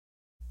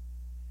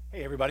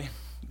Hey, everybody.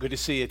 Good to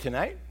see you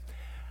tonight.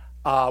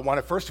 I want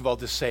to first of all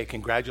just say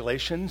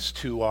congratulations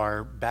to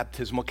our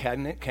baptismal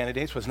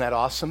candidates. Wasn't that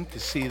awesome to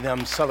see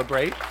them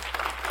celebrate?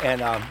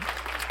 And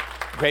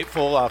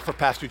grateful for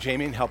Pastor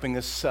Jamie and helping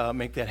us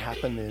make that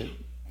happen,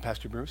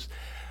 Pastor Bruce.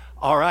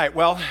 All right,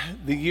 well,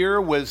 the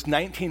year was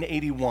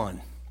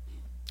 1981.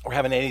 We're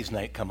having 80s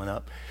night coming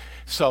up.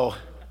 So,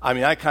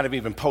 I kind of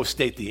even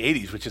post-date the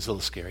 80s, which is a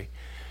little scary.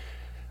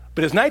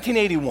 But it's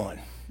 1981.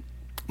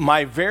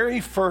 My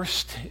very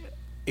first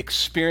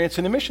experience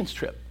in a missions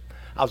trip.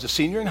 I was a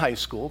senior in high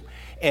school,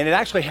 and it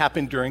actually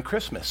happened during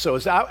Christmas. So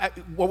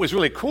what was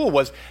really cool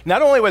was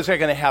not only was I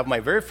going to have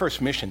my very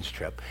first missions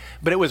trip,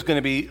 but it was going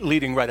to be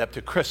leading right up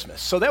to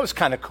Christmas. So that was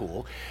kind of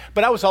cool.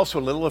 But I was also a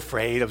little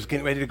afraid. I was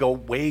getting ready to go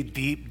way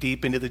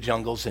deep into the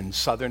jungles in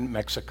southern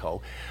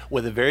Mexico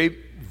with a very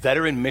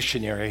veteran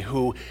missionary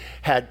who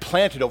had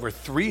planted over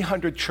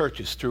 300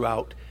 churches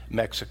throughout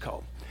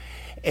Mexico.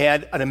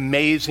 And an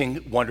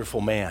amazing, wonderful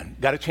man.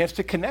 Got a chance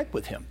to connect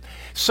with him.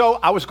 So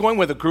I was going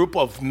with a group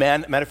of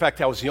men. Matter of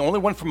fact, I was the only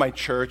one from my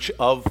church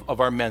of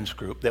our men's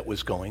group that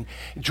was going.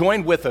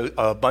 Joined with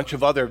a bunch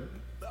of other,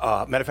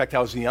 matter of fact, I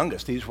was the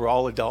youngest. These were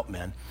all adult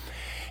men.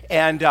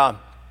 And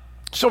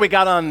so we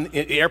got on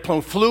the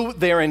airplane, flew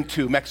there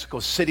into Mexico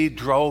City,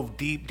 drove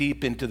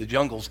deep into the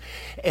jungles,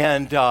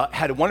 and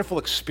had a wonderful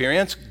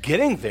experience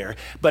getting there.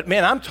 But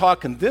man, I'm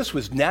talking, this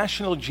was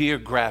National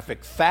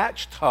Geographic,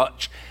 thatched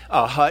hut,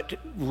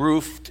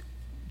 roofed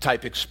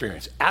type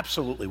experience.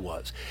 Absolutely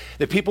was.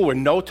 The people were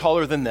no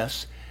taller than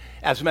this.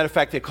 As a matter of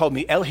fact, they called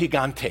me El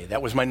Gigante.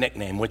 That was my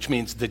nickname, which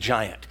means the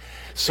giant.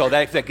 So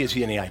that gives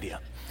you any idea.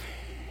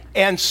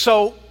 And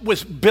so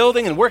was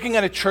building and working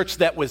on a church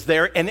that was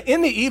there. And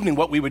in the evening,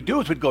 what we would do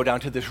is we'd go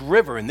down to this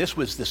river, and this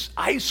was this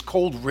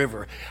ice-cold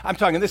river. I'm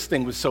talking, this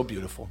thing was so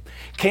beautiful.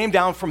 Came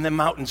down from the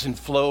mountains and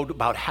flowed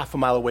about half a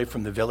mile away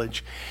from the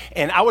village.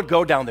 And I would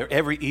go down there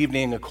every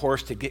evening, of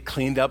course, to get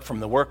cleaned up from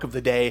the work of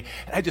the day.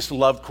 And I just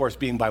loved, of course,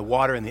 being by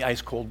water in the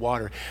ice-cold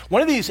water.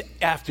 One of these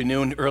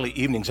afternoon, early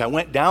evenings, I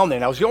went down there,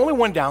 and I was the only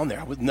one down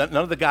there. None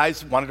of the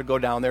guys wanted to go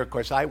down there. Of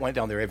course, I went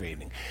down there every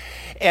evening.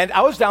 And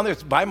I was down there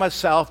by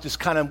myself, just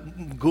kind of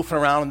goofing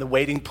around in the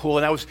wading pool,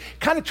 and I was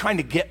kind of trying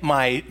to get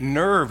my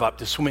nerve up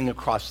to swimming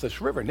across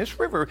this river. And this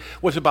river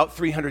was about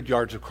 300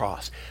 yards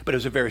across, but it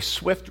was a very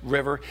swift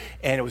river,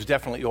 and it was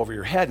definitely over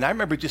your head. And I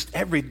remember just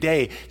every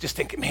day just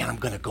thinking, man, I'm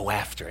going to go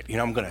after it.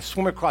 I'm going to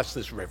swim across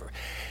this river.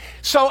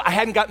 So I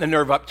hadn't gotten the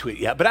nerve up to it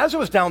yet, but as I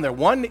was down there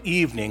one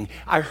evening,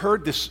 I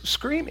heard this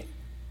screaming.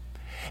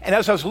 And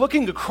as I was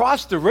looking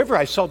across the river,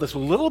 I saw this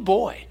little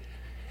boy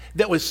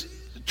that was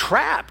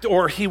trapped,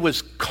 or he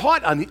was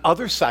caught on the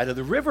other side of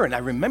the river. And I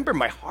remember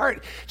my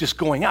heart just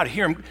going out. I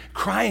hear him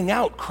crying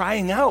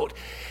out.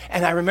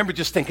 And I remember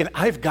just thinking,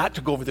 I've got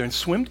to go over there and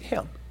swim to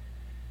him.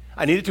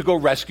 I needed to go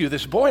rescue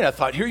this boy. And I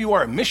thought, here you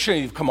are, a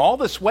missionary. You've come all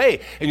this way,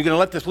 and you're going to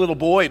let this little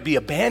boy be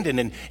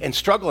abandoned and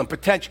struggle and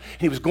pretend.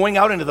 He was going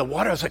out into the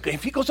water. I was like,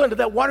 if he goes under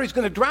that water, he's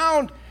going to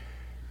drown.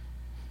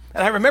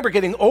 And I remember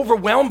getting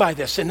overwhelmed by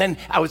this. And then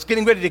I was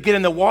getting ready to get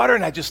in the water,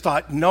 and I just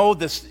thought, no,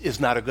 this is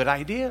not a good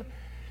idea.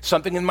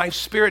 Something in my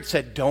spirit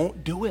said,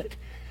 don't do it.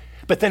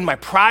 But then my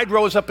pride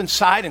rose up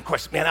inside, and of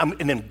course, man,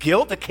 and then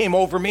guilt that came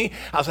over me.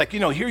 I was like,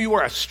 here you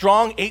are, a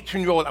strong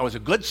 18-year-old. I was a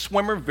good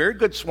swimmer, very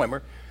good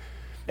swimmer.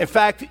 In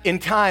fact, in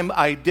time,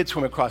 I did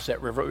swim across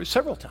that river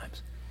several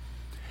times.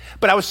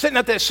 But I was sitting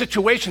at that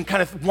situation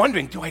kind of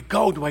wondering, do I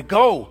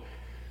go?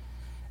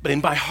 But in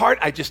my heart,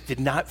 I just did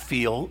not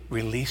feel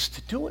released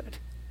to do it.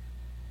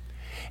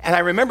 And I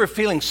remember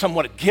feeling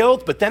somewhat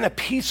guilt, but then a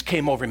peace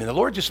came over me. The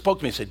Lord just spoke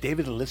to me and said,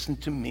 David, listen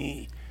to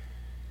me.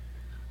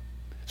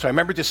 So I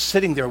remember just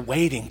sitting there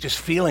waiting, just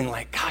feeling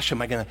like, gosh,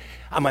 am I going to,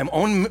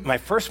 on my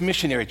first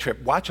missionary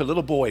trip, watch a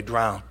little boy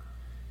drown?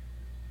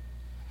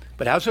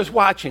 But as I was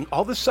watching,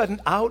 all of a sudden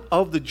out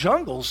of the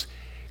jungles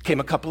came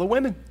a couple of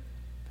women.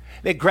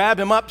 They grabbed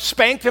him up,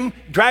 spanked him,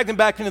 dragged him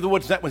back into the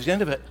woods. That was the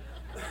end of it.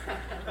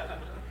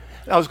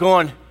 I was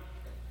going,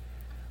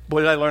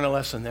 boy, did I learn a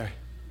lesson there.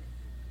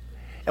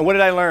 And what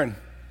did I learn?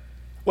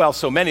 Well,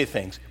 so many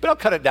things, but I'll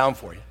cut it down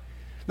for you.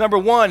 Number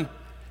one,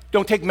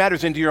 don't take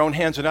matters into your own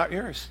hands and not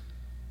yours.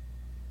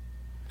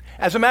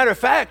 As a matter of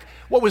fact,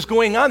 what was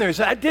going on there is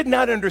that I did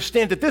not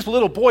understand that this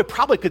little boy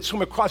probably could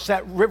swim across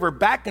that river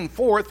back and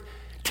forth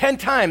 10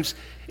 times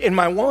in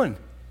my one.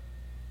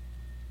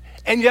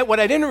 And yet what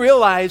I didn't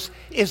realize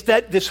is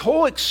that this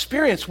whole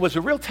experience was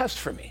a real test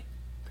for me.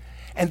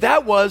 And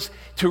that was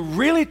to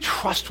really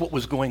trust what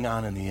was going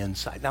on the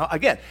inside. Now,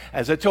 again,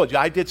 as I told you,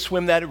 I did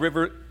swim that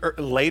river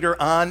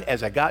later on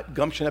as I got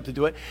gumption up to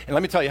do it. And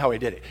let me tell you how I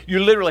did it.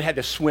 You literally had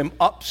to swim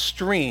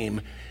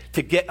upstream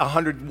to get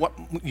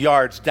 100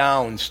 yards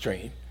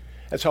downstream.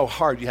 That's how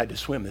hard you had to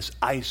swim this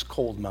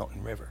ice-cold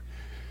mountain river.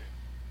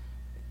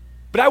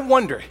 But I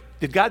wonder,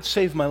 did God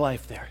save my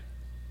life there?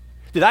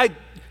 Did I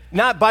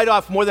not bite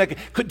off more than I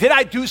could? Did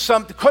I do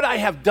something? Could I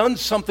have done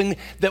something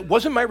that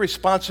wasn't my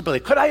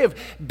responsibility? Could I have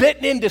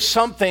bitten into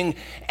something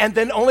and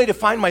then only to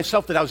find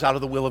myself that I was out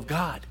of the will of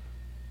God?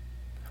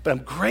 But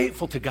I'm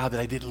grateful to God that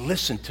I did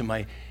listen to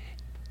my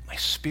my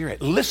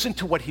spirit. Listen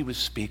to what he was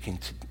speaking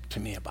to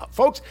me about.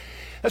 Folks,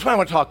 that's what I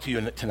want to talk to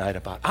you tonight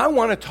about. I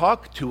want to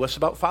talk to us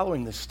about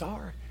following the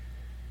star.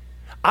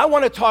 I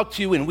want to talk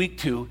to you in week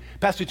 2.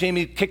 Pastor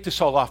Jamie kicked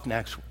us all off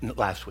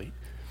last week.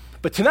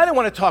 But tonight I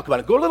want to talk about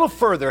it, go a little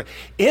further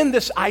in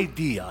this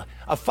idea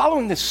of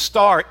following the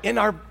star in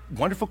our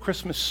wonderful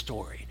Christmas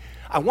story.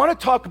 I want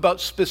to talk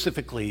about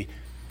specifically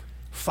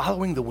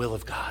following the will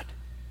of God,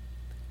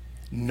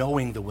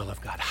 knowing the will of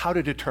God, how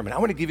to determine. I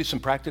want to give you some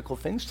practical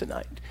things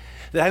tonight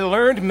that I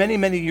learned many,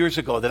 many years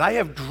ago that I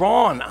have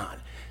drawn on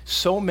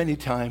so many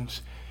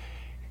times.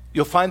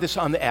 You'll find this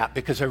on the app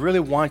because I really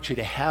want you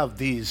to have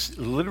these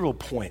literal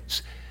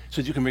points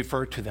so that you can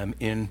refer to them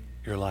in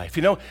your life.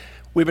 You know,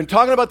 we've been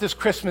talking about this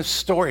Christmas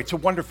story. It's a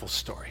wonderful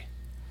story.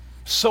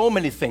 So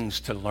many things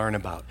to learn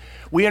about.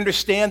 We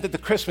understand that the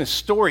Christmas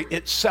story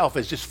itself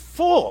is just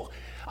full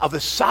of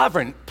the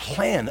sovereign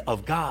plan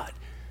of God.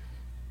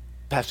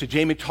 Pastor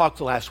Jamie talked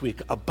last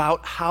week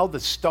about how the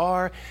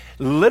star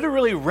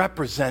literally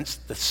represents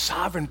the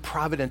sovereign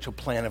providential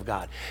plan of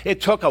God. It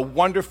took a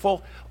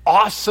wonderful,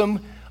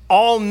 awesome,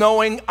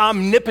 all-knowing,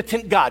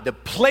 omnipotent God to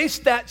place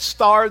that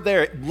star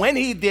there when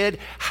he did,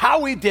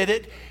 how he did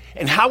it,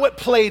 and how it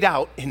played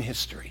out in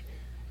history.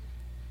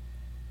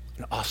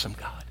 An awesome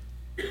God.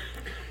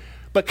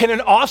 But can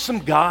an awesome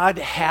God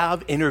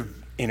have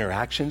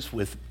interactions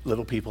with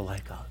little people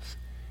like us?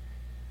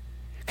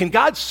 Can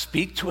God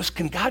speak to us?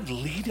 Can God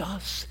lead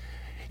us?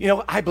 You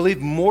know, I believe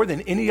more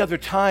than any other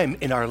time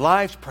in our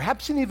lives,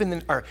 perhaps even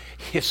in our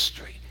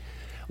history,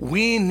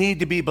 we need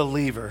to be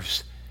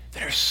believers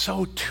that are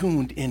so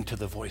tuned into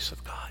the voice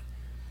of God.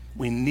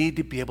 We need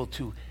to be able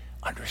to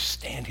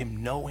understand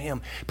him, know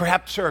him.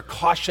 Perhaps there are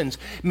cautions.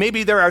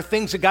 Maybe there are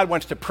things that God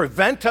wants to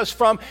prevent us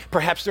from.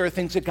 Perhaps there are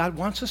things that God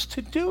wants us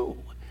to do.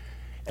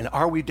 And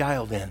are we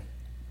dialed in?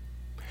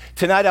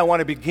 Tonight I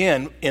want to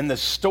begin in the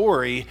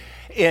story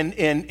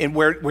in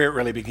where it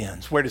really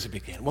begins. Where does it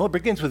begin? Well, it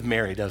begins with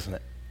Mary, doesn't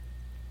it?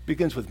 It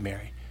begins with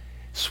Mary.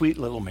 Sweet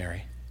little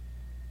Mary.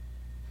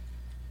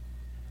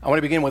 I want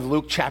to begin with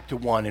Luke chapter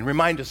 1 and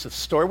remind us of the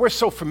story. We're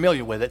so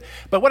familiar with it,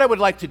 but what I would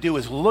like to do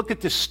is look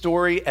at this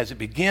story as it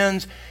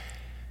begins,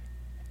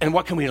 and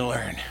what can we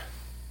learn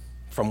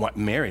from what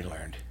Mary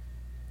learned?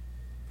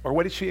 Or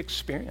what did she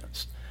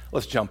experience?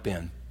 Let's jump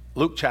in.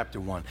 Luke chapter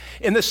 1.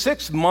 In the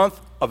 6th month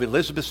of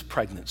Elizabeth's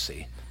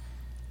pregnancy,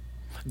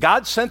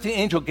 God sent the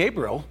angel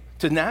Gabriel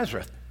to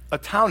Nazareth, a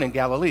town in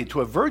Galilee,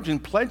 to a virgin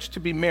pledged to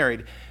be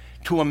married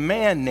to a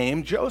man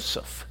named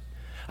Joseph,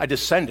 a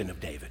descendant of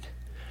David.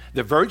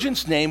 The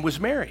virgin's name was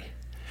Mary.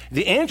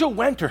 The angel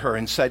went to her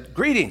and said,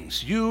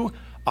 "Greetings, you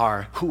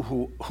are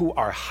who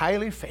are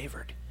highly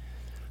favored.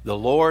 The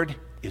Lord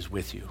is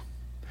with you."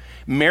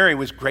 Mary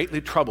was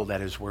greatly troubled at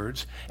his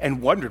words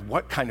and wondered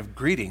what kind of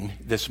greeting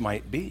this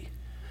might be.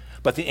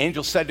 But the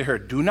angel said to her,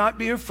 "Do not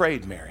be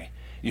afraid, Mary.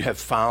 You have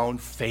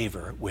found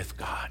favor with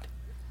God.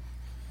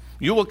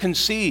 You will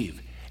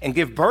conceive and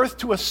give birth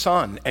to a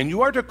son, and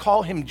you are to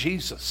call him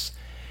Jesus.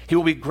 He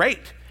will be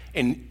great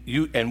and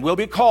will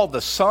be called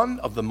the Son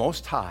of the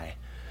Most High.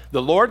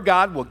 The Lord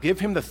God will give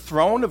him the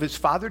throne of his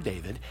father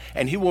David,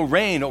 and he will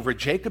reign over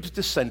Jacob's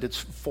descendants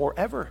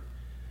forever.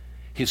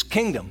 His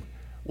kingdom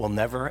will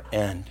never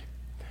end."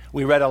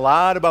 We read a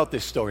lot about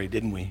this story,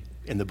 didn't we,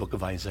 in the book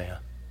of Isaiah?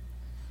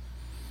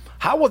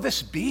 "How will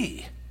this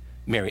be?"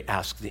 Mary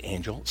asked the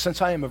angel,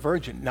 "since I am a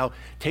virgin." Now,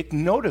 take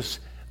notice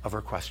of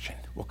her question.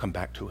 We'll come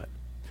back to it.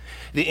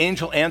 The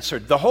angel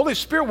answered, "The Holy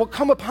Spirit will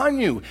come upon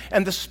you,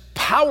 and the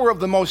power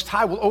of the Most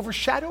High will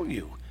overshadow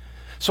you.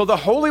 So the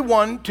Holy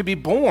One to be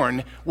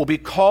born will be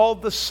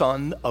called the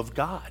Son of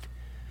God."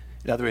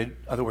 In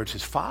other words,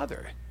 his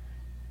father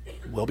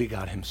will be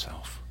God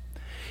himself.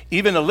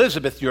 "Even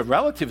Elizabeth, your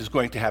relative, is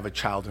going to have a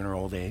child in her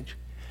old age,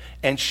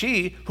 and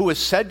she, who is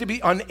said to be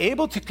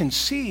unable to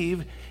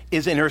conceive,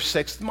 is in her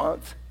 6th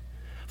month.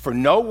 For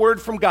no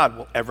word from God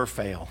will ever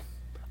fail.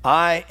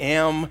 I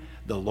am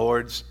the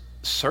Lord's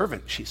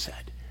servant," she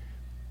said.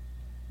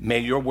 "May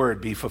your word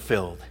be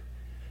fulfilled."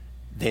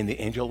 Then the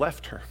angel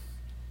left her.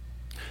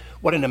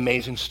 What an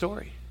amazing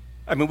story.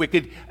 I mean, we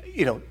could,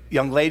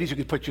 young ladies, you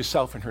could put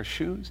yourself in her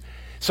shoes.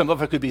 Some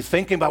of us could be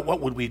thinking about what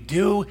would we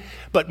do,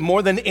 but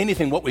more than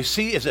anything, what we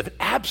see is an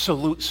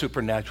absolute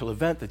supernatural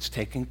event that's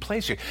taking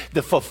place here.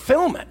 The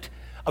fulfillment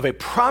of a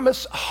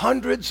promise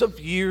hundreds of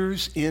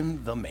years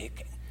in the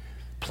making,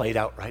 played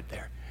out right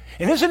there.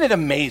 And isn't it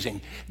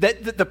amazing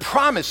that the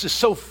promise is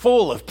so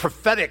full of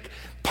prophetic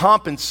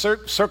pomp and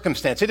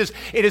circumstance? It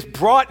is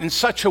brought in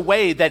such a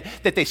way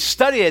that they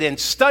study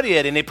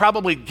it, and they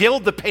probably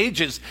gild the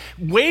pages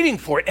waiting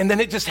for it, and then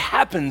it just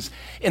happens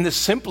in the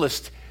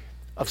simplest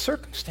of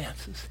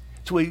circumstances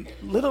to a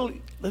little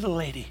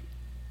lady.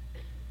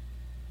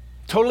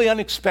 Totally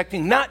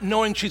unexpected, not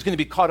knowing she's going to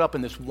be caught up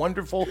in this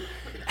wonderful,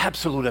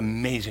 absolute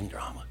amazing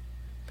drama.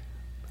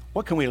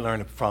 What can we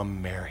learn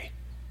from Mary?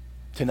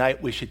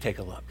 Tonight we should take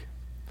a look.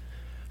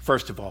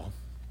 First of all,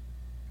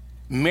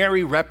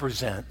 Mary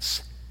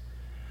represents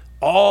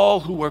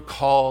all who are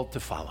called to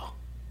follow,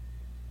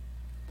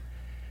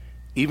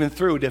 even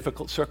through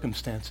difficult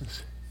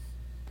circumstances.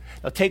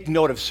 Now take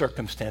note of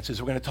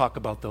circumstances. We're going to talk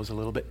about those a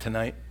little bit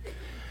tonight.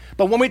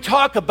 But when we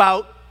talk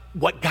about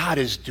what God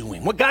is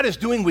doing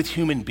with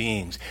human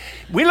beings,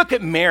 we look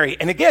at Mary,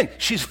 and again,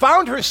 she's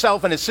found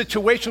herself in a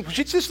situation where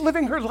she's just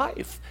living her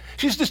life.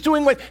 She's just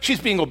doing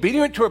she's being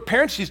obedient to her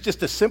parents. She's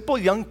just a simple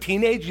young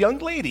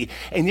lady.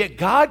 And yet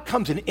God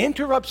comes and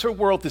interrupts her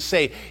world to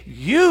say,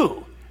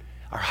 you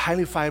are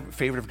highly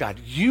favored of God.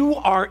 You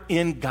are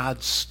in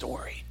God's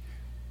story.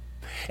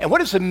 And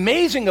what is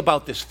amazing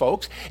about this,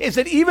 folks, is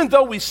that even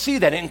though we see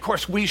that, and of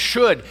course we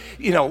should,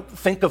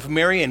 think of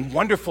Mary in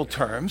wonderful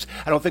terms,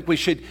 I don't think we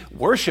should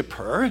worship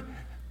her.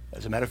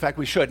 As a matter of fact,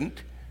 we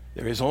shouldn't.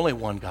 There is only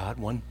one God,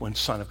 one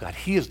Son of God.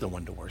 He is the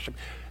one to worship,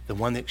 the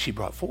one that she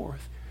brought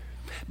forth.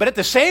 But at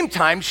the same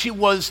time, she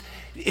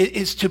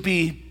is to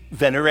be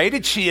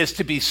venerated. She is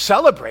to be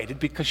celebrated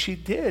because she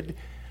did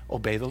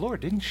obey the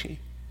Lord, didn't she?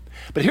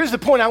 But here's the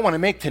point I want to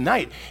make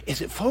tonight, is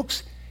that,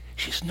 folks,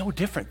 she's no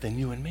different than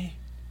you and me.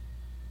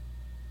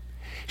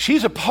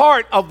 She's a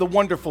part of the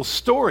wonderful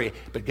story,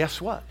 but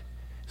guess what?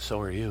 So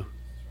are you.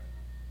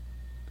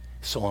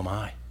 So am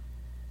I.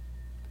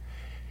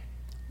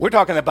 We're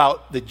talking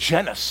about the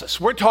Genesis.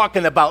 We're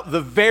talking about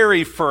the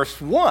very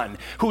first one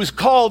who's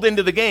called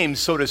into the game,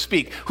 so to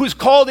speak, who's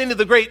called into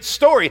the great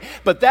story.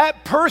 But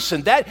that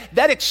person, that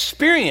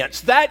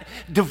experience, that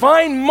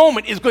divine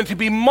moment is going to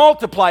be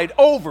multiplied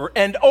over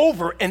and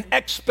over and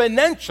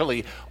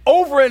exponentially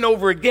over and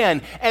over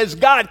again as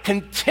God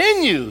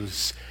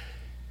continues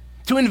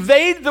to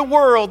invade the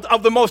world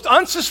of the most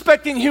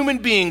unsuspecting human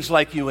beings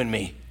like you and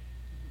me.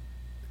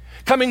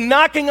 Coming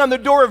knocking on the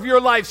door of your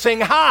life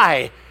saying,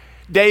 hi,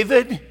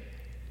 David,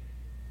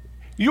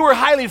 you are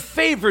highly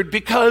favored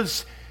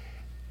because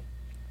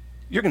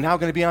you're now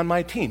going to be on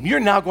my team. You're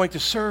now going to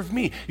serve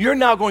me. You're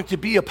now going to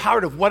be a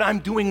part of what I'm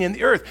doing in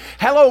the earth.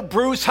 Hello,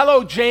 Bruce.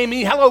 Hello,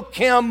 Jamie. Hello,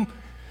 Kim.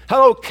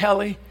 Hello,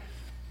 Kelly.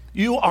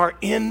 You are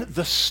in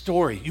the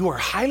story. You are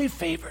highly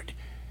favored.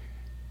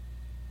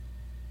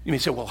 You may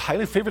say, well,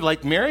 highly favored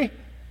like Mary?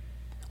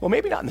 Well,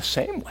 maybe not in the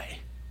same way.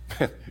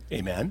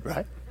 Amen,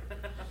 right?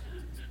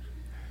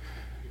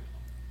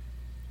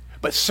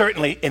 But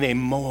certainly in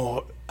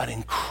an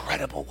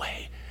incredible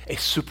way, a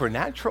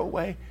supernatural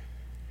way.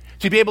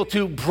 To be able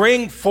to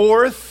bring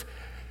forth,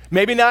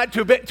 maybe not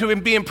to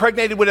be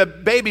impregnated with a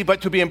baby,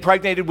 but to be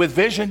impregnated with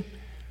vision.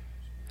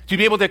 To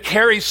be able to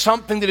carry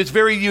something that is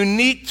very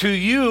unique to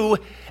you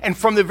and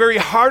from the very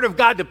heart of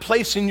God to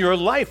place in your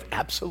life.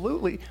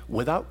 Absolutely,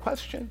 without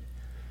question.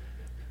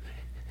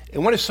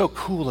 And what is so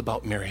cool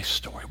about Mary's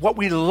story, what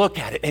we look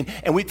at it,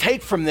 and we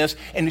take from this,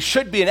 and it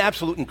should be an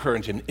absolute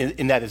encouragement,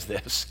 and that is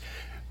this,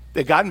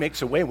 that God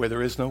makes a way where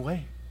there is no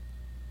way.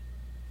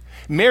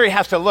 Mary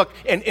has to look,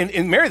 and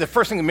Mary, the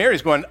first thing that Mary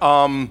is going,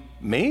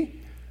 me?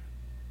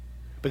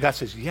 But God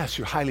says, yes,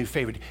 you're highly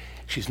favored.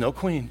 She's no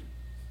queen.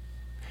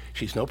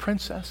 She's no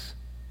princess.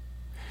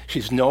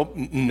 She's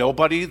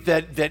nobody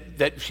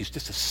that she's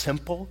just a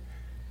simple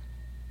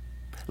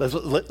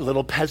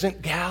little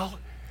peasant gal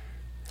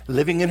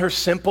living in her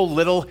simple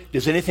little,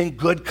 does anything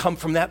good come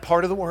from that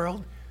part of the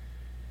world?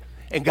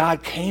 And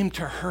God came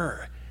to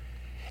her.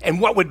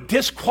 And what would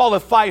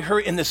disqualify her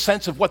in the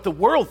sense of what the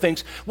world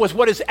thinks was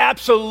what has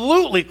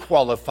absolutely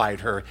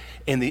qualified her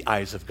in the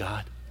eyes of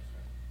God.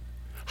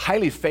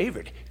 Highly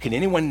favored. Can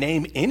anyone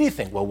name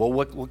anything? Well, we'll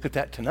look at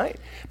that tonight.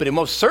 But it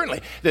most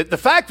certainly, the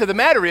fact of the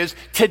matter is,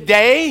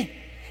 today,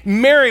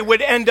 Mary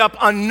would end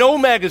up on no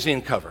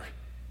magazine cover.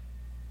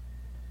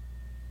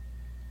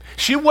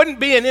 She wouldn't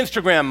be an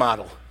Instagram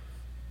model.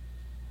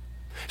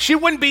 She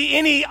wouldn't be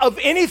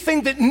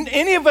anything that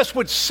any of us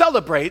would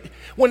celebrate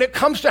when it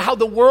comes to how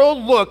the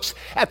world looks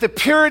at the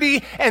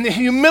purity and the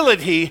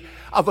humility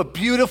of a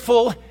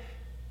beautiful,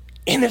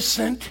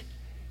 innocent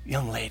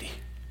young lady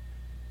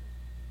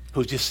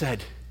who just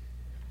said,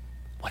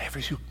 whatever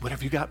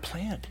you got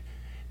planned,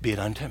 be it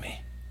unto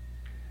me.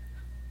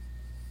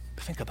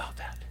 Think about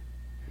that.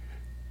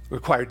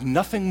 Required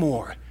nothing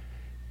more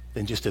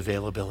than just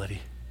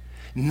availability.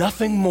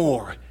 Nothing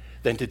more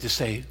than to just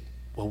say,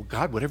 well,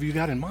 God, whatever you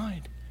got in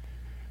mind,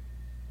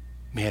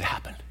 may it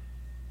happen.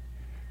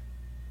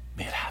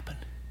 May it happen.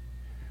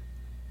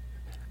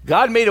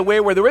 God made a way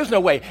where there is no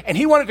way. And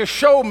he wanted to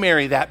show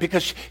Mary that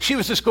because she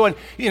was just going,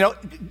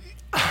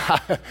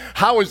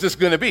 how is this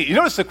going to be? You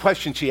notice the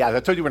question she asked. I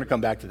told you we're going to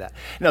come back to that.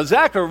 Now,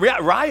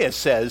 Zechariah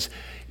says,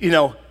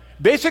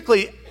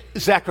 basically,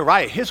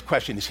 Zechariah, his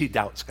question is he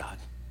doubts God.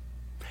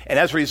 And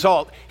as a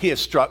result, he is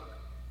struck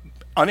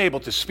unable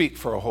to speak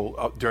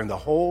for during the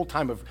whole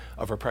time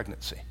of her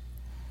pregnancy,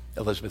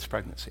 Elizabeth's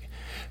pregnancy.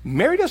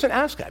 Mary doesn't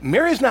ask that.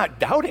 Mary's not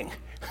doubting.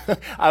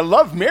 I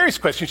love Mary's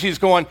question. She's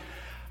going,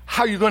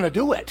 how are you going to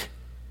do it?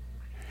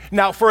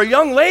 Now, for a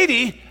young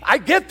lady, I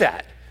get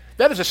that.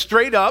 That is a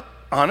straight up,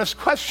 honest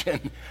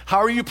question. How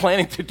are you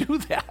planning to do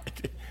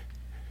that?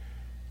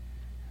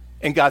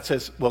 And God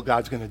says, well,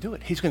 God's going to do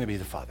it. He's going to be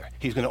the Father.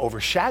 He's going to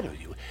overshadow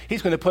you.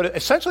 He's going to put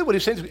essentially what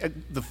he's saying is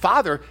the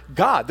Father,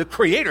 God, the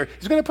Creator,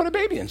 is going to put a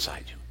baby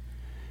inside you.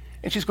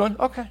 And she's going,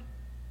 okay.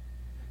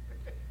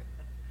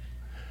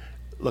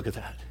 Look at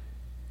that.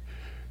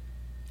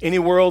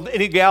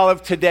 Any gal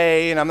of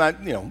today, and I'm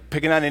not,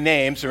 picking on any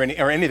names or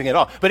anything at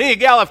all, but any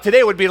gal of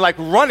today would be like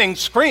running,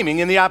 screaming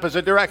in the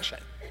opposite direction.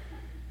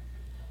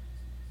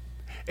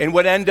 And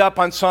would end up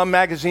on some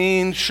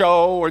magazine,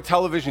 show, or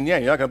television. Yeah,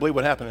 you're not going to believe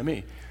what happened to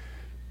me.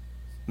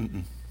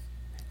 Mm-mm.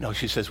 No,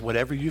 she says,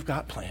 whatever you've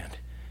got planned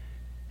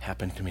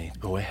happened to me.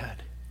 Go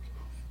ahead.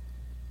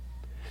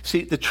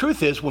 See, the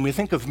truth is, when we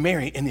think of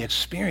Mary in the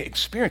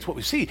experience, what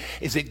we see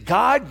is that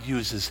God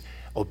uses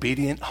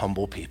obedient,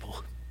 humble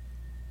people.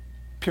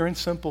 Pure and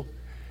simple,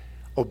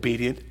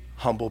 obedient,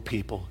 humble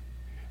people.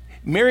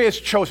 Mary is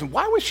chosen.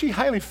 Why was she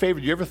highly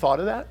favored? You ever thought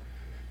of that?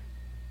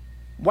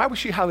 Why was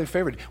she highly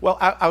favored? Well,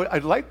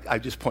 I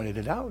just pointed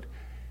it out.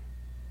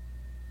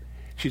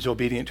 She's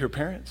obedient to her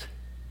parents.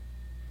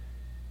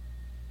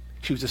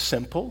 She was a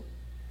simple,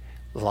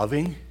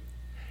 loving,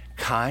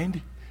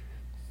 kind,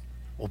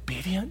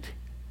 obedient,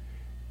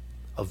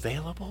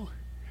 available.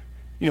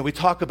 We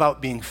talk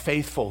about being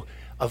faithful,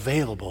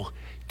 available,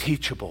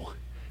 teachable.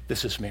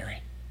 This is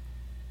Mary.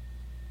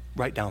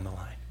 Right down the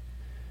line.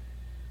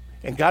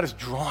 And God is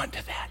drawn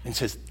to that and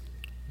says,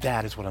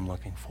 that is what I'm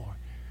looking for.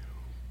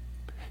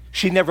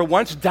 She never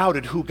once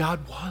doubted who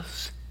God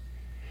was.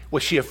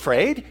 Was she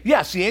afraid?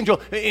 Yes, the angel,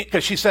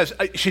 because she says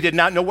she did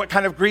not know what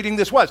kind of greeting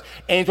this was.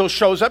 Angel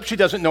shows up. She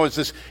doesn't know,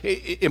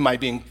 am I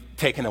being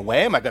taken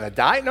away? Am I going to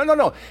die?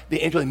 No.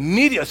 The angel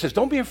immediately says,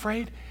 don't be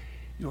afraid.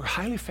 You are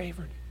highly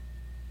favored.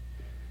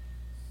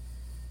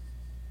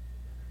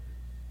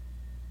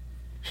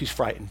 She's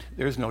frightened.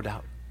 There is no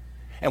doubt.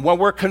 And when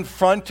we're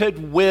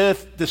confronted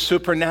with the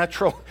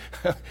supernatural,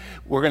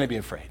 we're going to be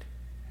afraid.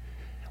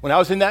 When I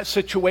was in that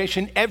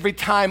situation, every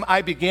time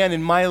I began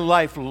in my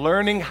life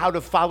learning how to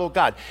follow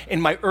God,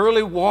 in my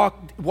early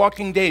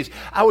walking days,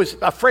 I was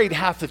afraid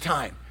half the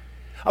time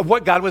of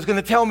what God was going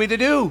to tell me to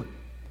do,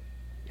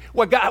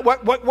 what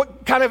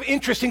kind of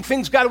interesting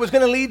things God was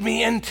going to lead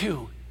me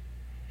into,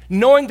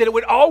 knowing that it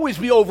would always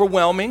be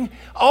overwhelming,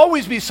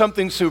 always be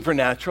something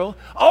supernatural,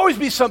 always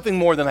be something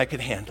more than I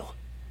could handle.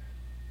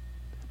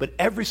 But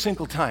every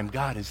single time,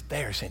 God is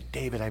there saying,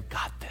 David, I've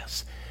got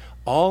this.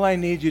 All I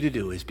need you to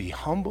do is be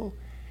humble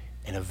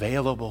and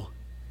available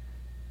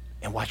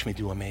and watch me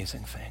do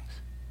amazing things.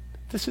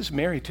 This is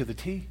Mary to the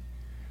T.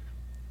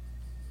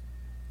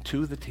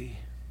 To the T.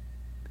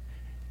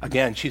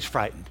 Again, she's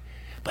frightened.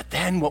 But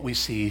then what we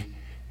see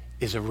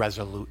is a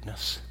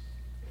resoluteness.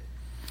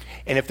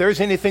 And if there's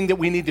anything that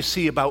we need to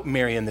see about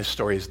Mary in this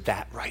story, is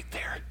that right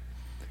there.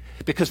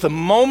 Because the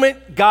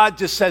moment God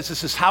just says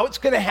this is how it's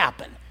going to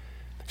happen,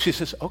 she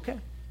says, okay.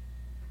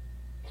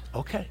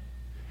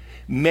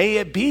 May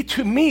it be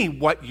to me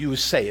what you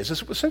say. Is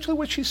this essentially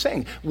what she's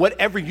saying?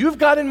 Whatever you've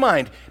got in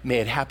mind, may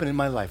it happen in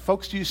my life.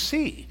 Folks, do you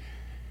see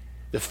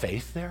the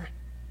faith there?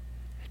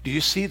 Do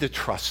you see the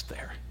trust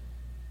there?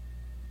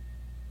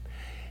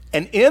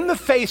 And in the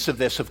face of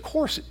this, of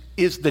course,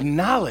 is the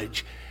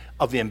knowledge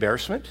of the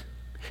embarrassment.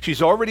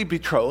 She's already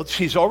betrothed.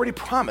 She's already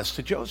promised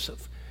to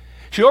Joseph.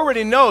 She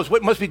already knows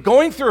what must be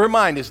going through her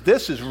mind is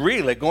this is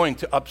really going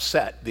to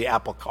upset the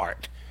apple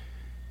cart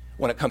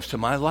when it comes to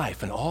my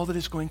life and all that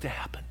is going to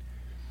happen.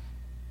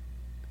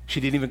 She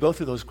didn't even go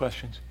through those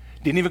questions.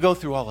 Didn't even go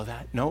through all of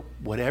that. No,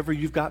 whatever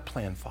you've got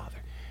planned, Father,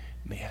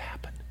 may it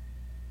happen.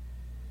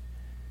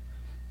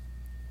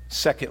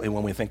 Secondly,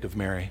 when we think of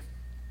Mary,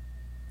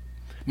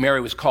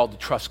 Mary was called to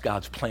trust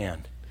God's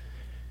plan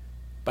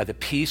by the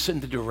peace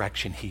and the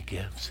direction he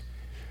gives.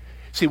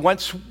 See,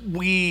 once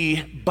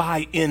we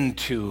buy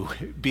into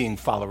being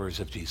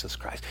followers of Jesus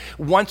Christ,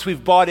 once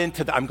we've bought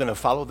into I'm going to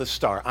follow the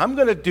star, I'm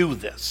going to do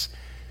this,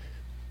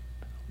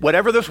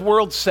 whatever this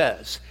world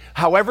says,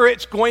 however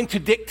it's going to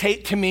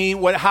dictate to me,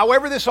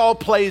 however this all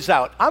plays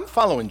out, I'm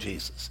following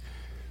Jesus.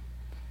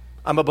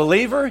 I'm a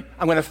believer.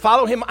 I'm going to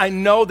follow him. I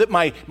know that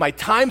my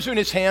times are in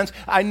his hands.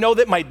 I know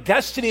that my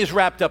destiny is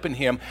wrapped up in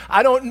him.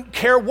 I don't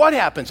care what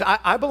happens.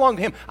 I belong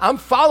to him. I'm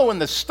following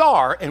the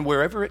star and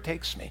wherever it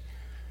takes me.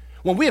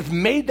 When we have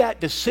made that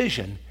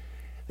decision,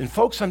 then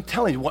folks, I'm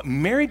telling you, what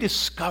Mary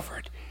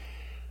discovered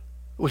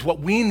was what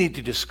we need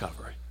to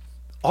discover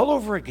all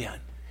over again.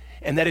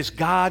 And that is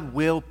God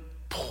will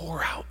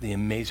pour out the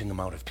amazing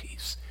amount of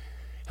peace.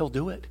 He'll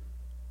do it.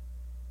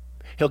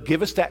 He'll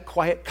give us that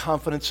quiet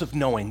confidence of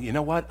knowing, you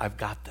know what, I've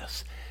got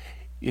this.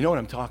 You know what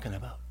I'm talking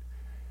about.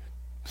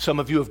 Some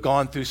of you have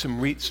gone through some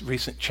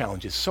recent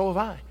challenges. So have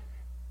I.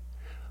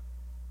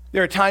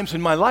 There are times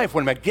in my life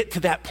when I get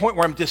to that point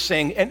where I'm just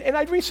saying, and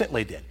I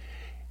recently did.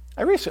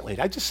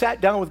 I just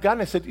sat down with God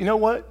and I said, you know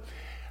what?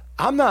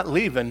 I'm not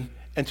leaving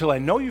until I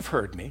know you've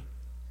heard me.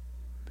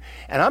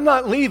 And I'm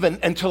not leaving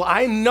until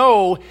I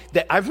know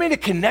that I've made a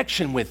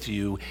connection with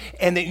you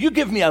and that you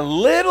give me a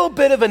little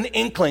bit of an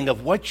inkling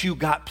of what you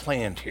got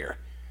planned here.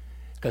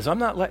 Because I'm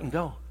not letting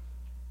go.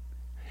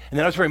 And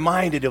then I was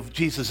reminded of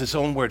Jesus'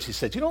 own words. He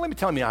said, let me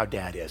tell you how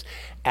Dad is.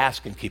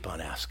 Ask and keep on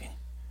asking.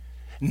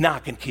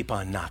 Knock and keep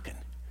on knocking.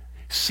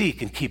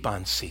 Seek and keep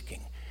on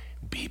seeking.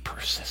 Be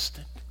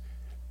persistent.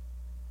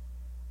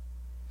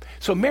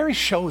 So Mary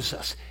shows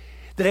us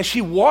that as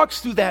she walks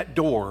through that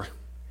door,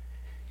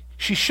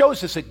 she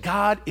shows us that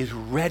God is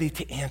ready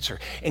to answer,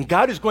 and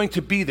God is going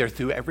to be there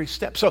through every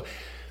step. So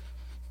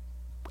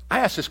I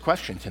asked this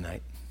question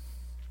tonight.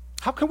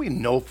 How can we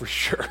know for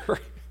sure?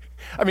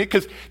 I mean,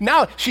 because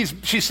now she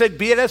said,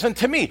 be it as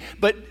unto me,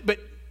 but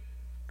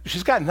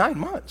she's got 9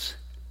 months.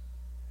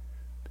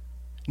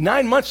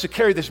 9 months to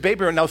carry this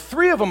baby around. Now,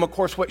 3 of them, of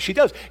course, what she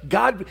does,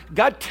 God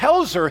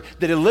tells her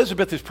that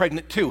Elizabeth is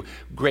pregnant too.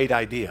 Great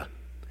idea.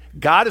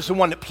 God is the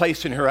one that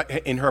placed in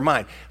her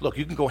mind, look,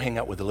 you can go hang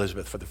out with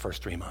Elizabeth for the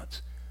first 3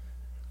 months.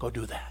 Go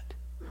do that.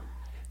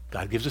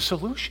 God gives a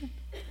solution.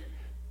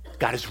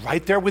 God is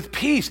right there with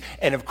peace.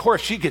 And of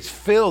course, she gets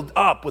filled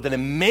up with an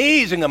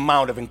amazing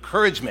amount of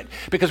encouragement,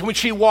 because when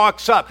she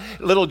walks up,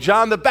 little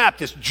John the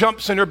Baptist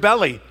jumps in her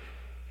belly.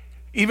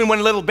 Even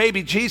when little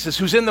baby Jesus,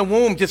 who's in the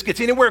womb, just gets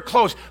anywhere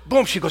close,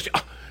 boom, she goes,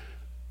 oh,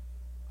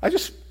 I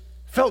just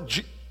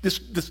felt this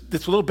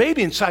little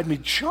baby inside me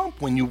jump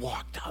when you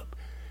walked up.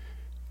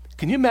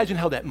 Can you imagine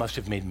how that must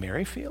have made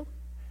Mary feel?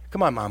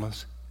 Come on,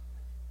 mamas.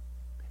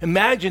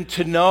 Imagine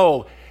to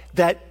know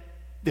that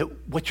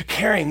what you're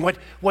carrying, what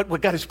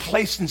God has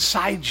placed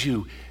inside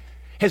you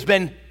has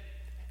been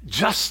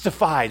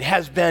justified,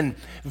 has been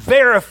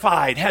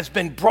verified, has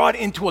been brought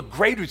into a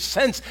greater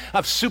sense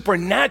of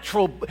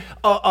supernatural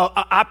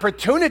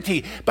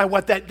opportunity by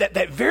what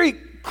that very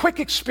quick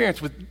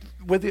experience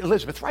with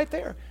Elizabeth right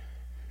there.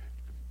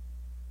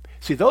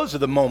 See, those are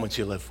the moments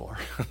you live for.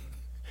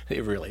 They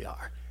really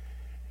are.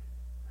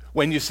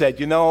 When you said,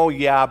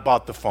 I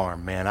bought the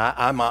farm, man.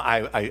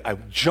 I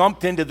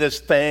jumped into this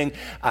thing.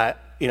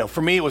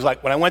 For me, it was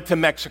like when I went to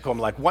Mexico, I'm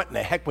like, what in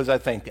the heck was I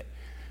thinking?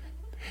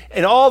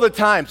 And all the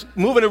times,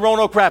 moving to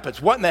Roanoke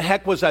Rapids, what in the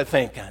heck was I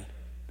thinking?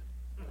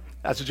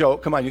 That's a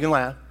joke. Come on, you can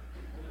laugh.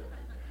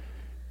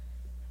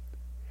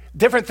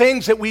 Different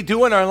things that we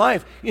do in our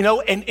life,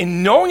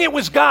 and knowing it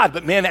was God,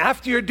 but man,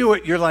 after you do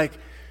it, you're like,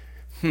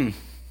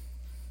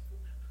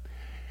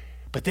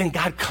 But then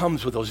God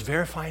comes with those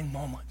verifying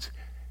moments.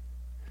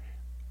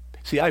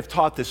 See, I've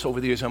taught this over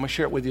the years. I'm going to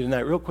share it with you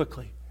tonight real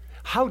quickly.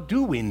 How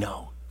do we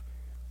know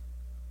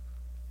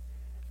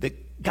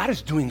that God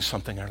is doing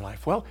something in our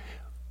life? Well,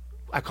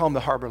 I call them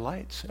the harbor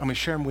lights. I'm going to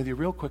share them with you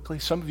real quickly.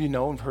 Some of you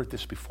know and have heard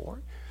this before,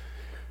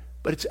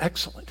 but it's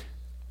excellent.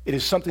 It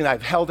is something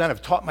I've held on.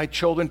 I've taught my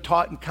children,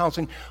 taught in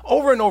counseling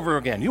over and over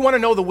again. You want to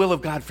know the will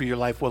of God for your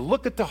life? Well,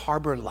 look at the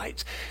harbor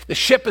lights. The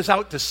ship is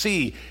out to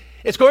sea.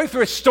 It's going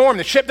through a storm.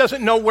 The ship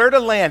doesn't know where to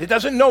land. It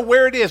doesn't know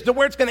where it is,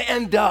 where it's going to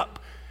end up.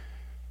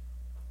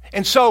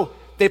 And so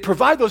they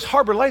provide those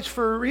harbor lights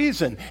for a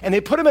reason, and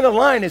they put them in a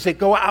line as they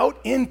go out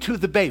into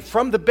the bay,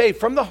 from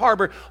the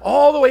harbor,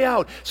 all the way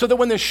out, so that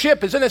when the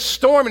ship is in a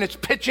storm and it's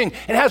pitching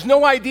and has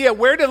no idea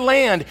where to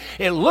land,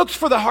 it looks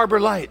for the harbor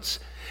lights.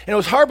 And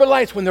those harbor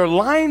lights, when they're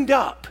lined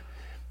up,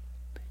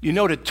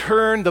 to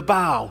turn the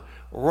bow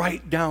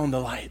right down the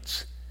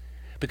lights,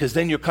 because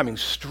then you're coming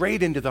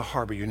straight into the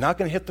harbor. You're not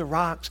going to hit the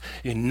rocks.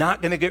 You're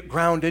not going to get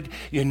grounded.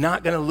 You're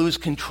not going to lose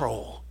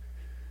control.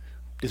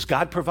 Does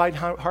God provide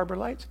harbor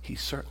lights? He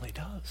certainly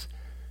does.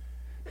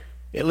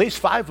 At least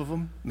 5 of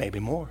them, maybe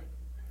more.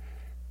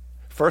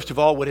 First of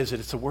all, what is it?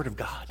 It's the Word of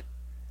God.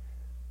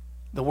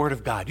 The Word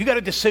of God. You got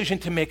a decision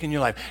to make in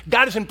your life.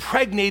 God has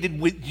impregnated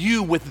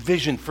with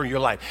vision for your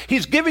life.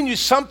 He's given you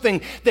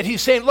something that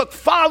He's saying, look,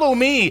 follow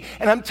me.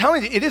 And I'm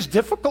telling you, it is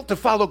difficult to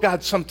follow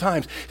God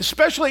sometimes,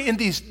 especially in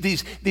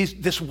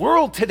this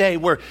world today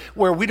where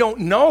we don't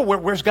know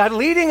where's God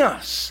leading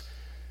us.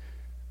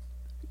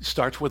 It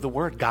starts with the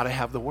Word. Got to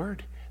have the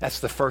Word. That's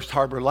the first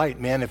harbor light,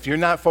 man. If you're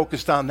not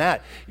focused on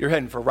that, you're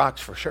heading for rocks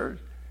for sure.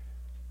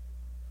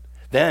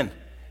 Then,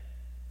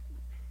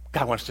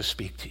 God wants to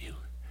speak to you.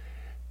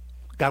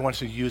 God wants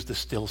to use the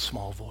still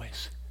small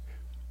voice.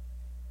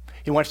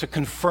 He wants to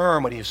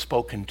confirm what He has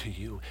spoken to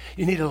you.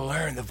 You need to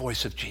learn the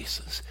voice of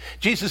Jesus.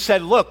 Jesus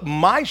said, look,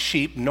 my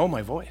sheep know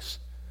my voice.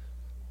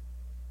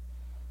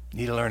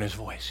 You need to learn His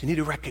voice. You need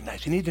to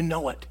recognize. You need to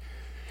know it.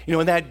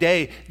 In that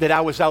day that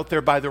I was out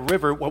there by the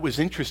river, what was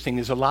interesting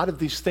is a lot of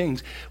these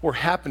things were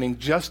happening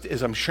just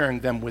as I'm sharing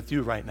them with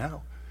you right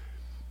now.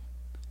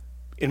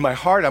 In my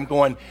heart, I'm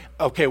going,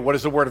 okay, what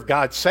does the Word of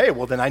God say?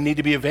 Well, then I need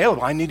to be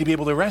available. I need to be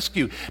able to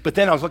rescue. But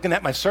then I was looking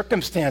at my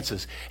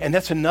circumstances, and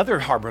that's another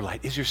harbor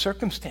light, is your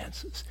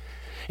circumstances.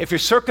 If your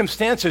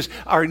circumstances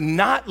are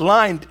not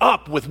lined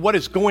up with what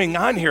is going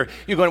on here,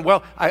 you're going,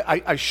 well,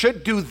 I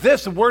should do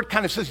this. The Word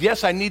kind of says,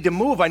 yes, I need to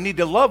move, I need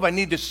to love, I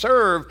need to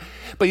serve.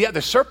 But yet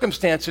the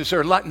circumstances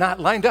are not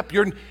lined up.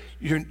 You're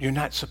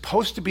not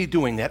supposed to be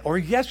doing that. Or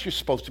yes, you're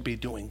supposed to be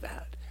doing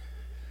that.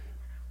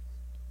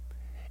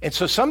 And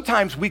so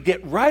sometimes we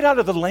get right out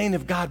of the lane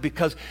of God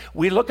because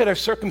we look at our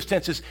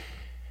circumstances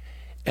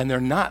and they're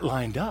not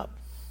lined up.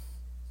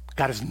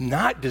 God has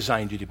not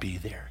designed you to be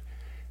there.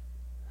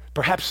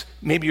 Perhaps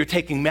maybe you're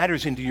taking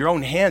matters into your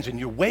own hands and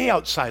you're way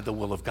outside the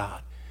will of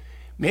God.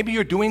 Maybe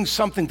you're doing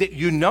something that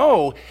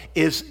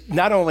is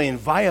not only in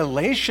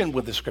violation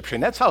with the Scripture,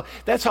 and that's how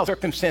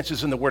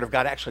circumstances in the Word of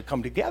God actually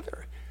come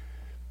together.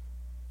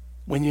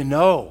 When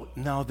no,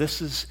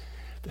 this is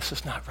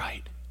not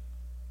right.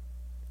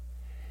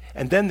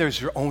 And then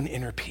there's your own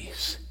inner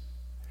peace.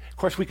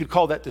 course, we could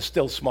call that the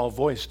still small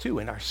voice too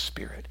in our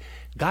spirit.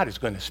 God is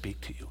going to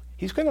speak to you.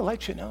 He's going to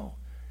let you know.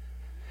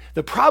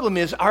 The problem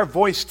is our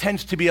voice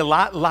tends to be a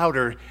lot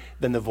louder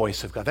than the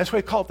voice of God. That's why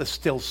we call it the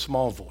still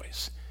small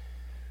voice.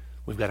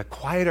 We've got to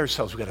quiet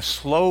ourselves. We've got to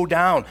slow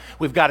down.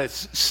 We've got to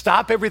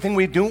stop everything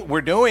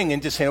we're doing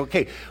and just say,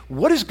 okay,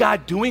 what is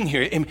God doing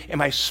here?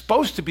 Am I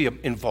supposed to be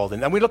involved in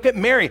that? And we look at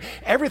Mary.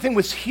 Everything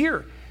was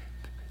here.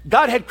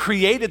 God had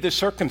created the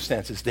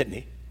circumstances, didn't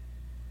he?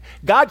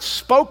 God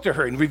spoke to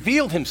her and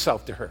revealed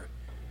himself to her.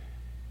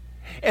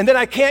 And then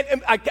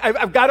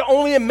I've got to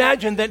only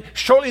imagine that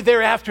shortly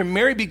thereafter,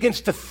 Mary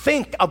begins to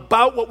think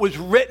about what was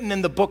written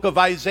in the book of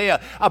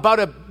Isaiah about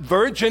a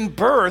virgin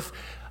birth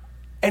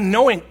and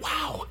knowing,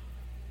 wow,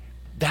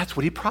 that's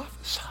what he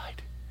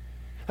prophesied.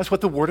 That's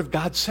what the word of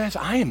God says.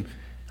 I am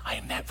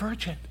that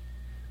virgin.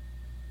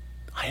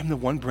 I am the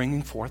one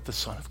bringing forth the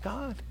Son of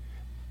God.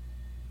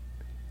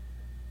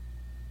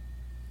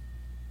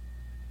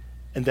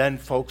 And then,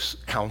 folks,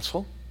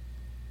 counsel.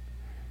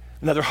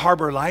 Another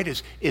Harbor Light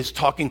is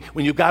talking,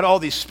 when you've got all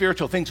these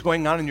spiritual things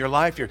going on in your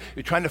life, you're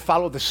trying to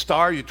follow the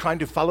star, you're trying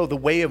to follow the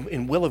way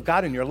and will of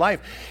God in your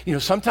life. You know,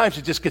 sometimes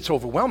it just gets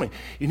overwhelming.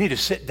 You need to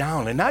sit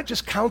down and not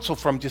just counsel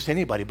from just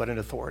anybody, but an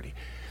authority.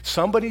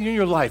 Somebody in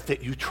your life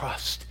that you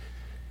trust.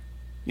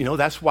 You know,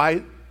 that's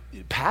why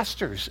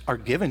pastors are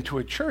given to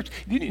a church.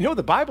 You know,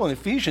 the Bible in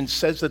Ephesians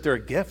says that they're a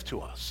gift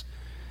to us.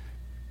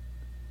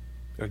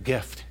 They're a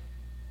gift.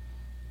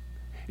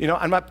 You know,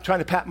 I'm not trying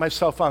to pat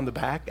myself on the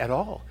back at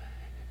all.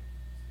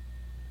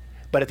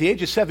 But at the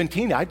age of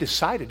 17, I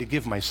decided to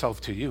give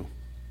myself to you.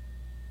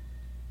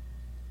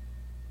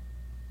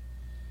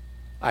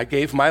 I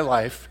gave my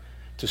life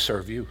to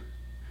serve you.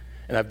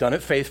 And I've done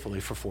it faithfully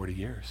for 40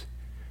 years.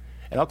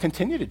 And I'll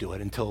continue to do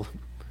it until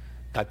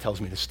God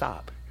tells me to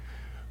stop.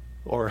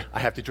 Or I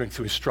have to drink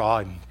through a straw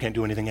and can't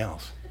do anything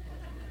else.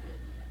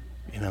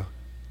 You know?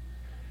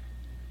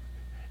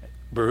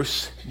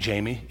 Bruce,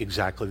 Jamie,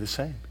 exactly the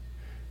same.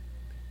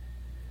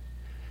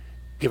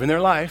 Given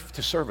their life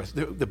to serve us.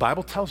 The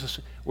Bible tells us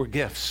we're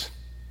gifts.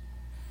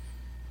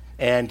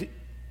 And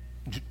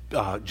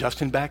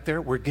Justin back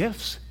there, we're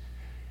gifts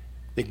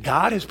that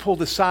God has pulled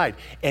aside,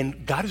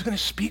 and God is going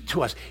to speak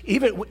to us.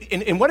 Even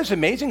and what is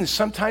amazing is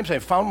sometimes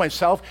I've found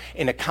myself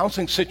in a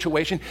counseling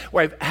situation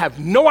where I have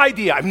no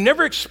idea. I've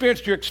never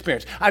experienced your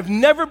experience. I've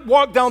never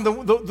walked down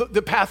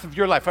the path of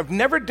your life. I've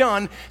never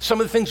done some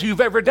of the things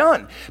you've ever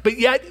done. But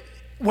yet,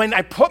 when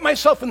I put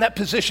myself in that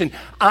position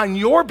on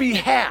your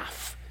behalf,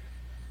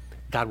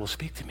 God will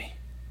speak to me.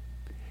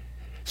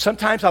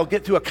 Sometimes I'll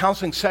get through a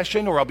counseling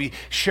session, or I'll be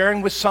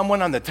sharing with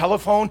someone on the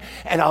telephone,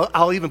 and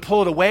I'll even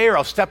pull it away, or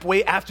I'll step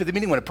away after the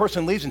meeting when a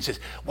person leaves and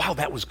says, wow,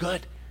 that was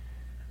good.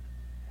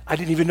 I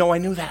didn't even know I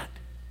knew that.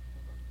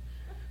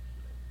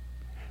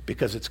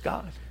 Because it's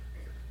God.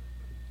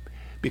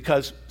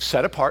 Because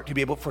set apart to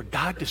be able for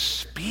God to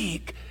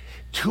speak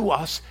to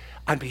us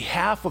on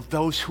behalf of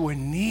those who are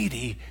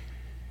needy,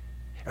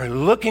 or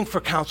looking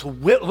for counsel,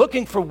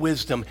 looking for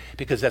wisdom,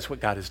 because that's what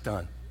God has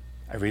done.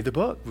 I read the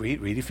book.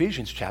 Read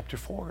Ephesians chapter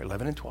 4,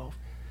 11 and 12.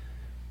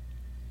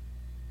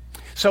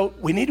 So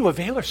we need to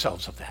avail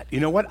ourselves of that. You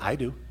know what? I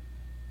do.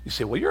 You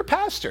say, well, you're a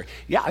pastor.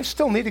 Yeah, I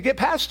still need to get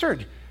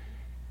pastored.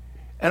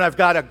 And I've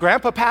got a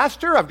grandpa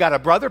pastor, I've got a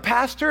brother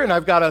pastor, and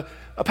I've got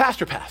a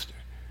pastor.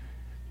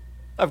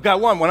 I've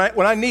got one.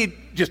 When I need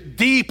just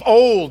deep,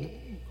 old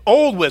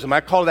wisdom,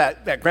 I call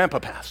that grandpa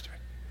pastor.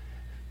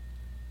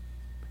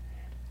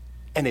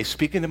 And they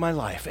speak into my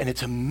life, and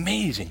it's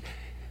amazing.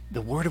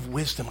 The word of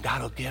wisdom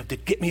God will give to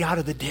get me out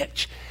of the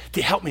ditch,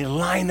 to help me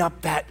line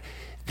up that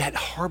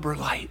Harbor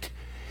Light.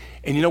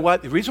 And you know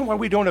what? The reason why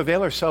we don't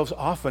avail ourselves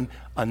often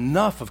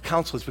enough of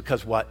counsel is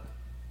because what?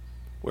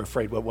 We're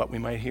afraid of what we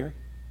might hear.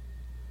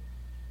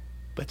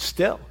 But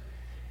still,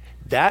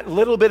 that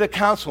little bit of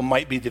counsel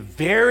might be the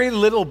very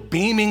little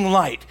beaming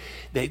light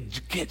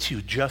that gets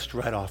you just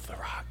right off the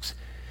rocks.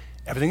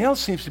 Everything else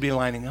seems to be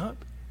lining up.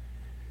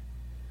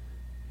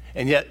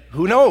 And yet,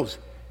 who knows?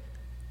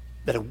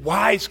 That a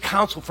wise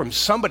counsel from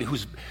somebody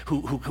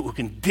who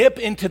can dip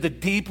into the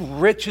deep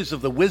riches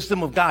of the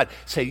wisdom of God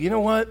say, you know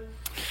what?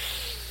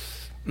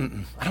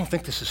 I don't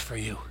think this is for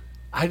you.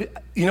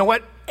 You know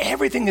what?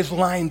 Everything is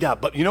lined up.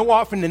 But you know,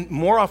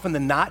 more often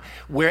than not,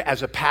 where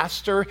as a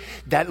pastor,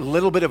 that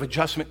little bit of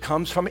adjustment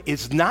comes from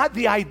is not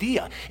the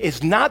idea.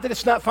 It's not that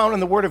it's not found in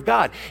the Word of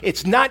God.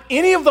 It's not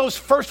any of those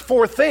first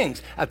four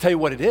things. I'll tell you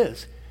what it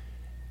is.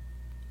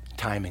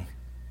 Timing.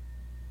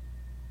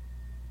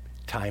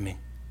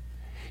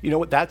 You know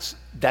what?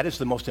 That is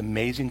the most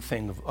amazing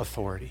thing of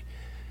authority.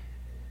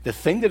 The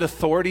thing that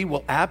authority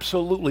will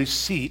absolutely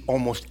see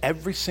almost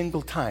every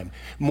single time,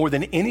 more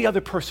than any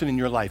other person in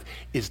your life,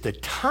 is the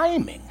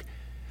timing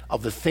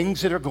of the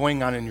things that are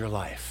going on in your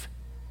life.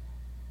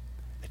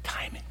 The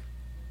timing.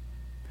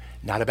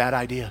 Not a bad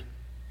idea,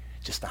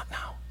 just not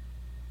now.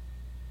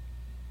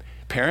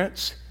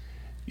 Parents,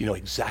 you know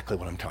exactly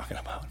what I'm talking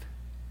about.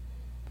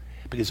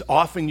 Because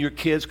often your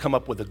kids come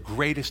up with the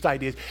greatest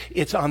ideas.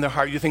 It's on their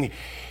heart. You're thinking,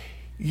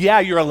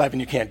 yeah, you're 11,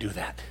 you can't do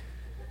that.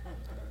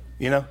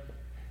 You know?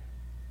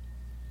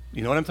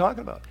 You know what I'm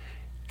talking about?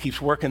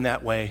 keeps working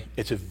that way.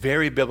 It's a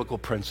very biblical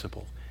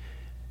principle,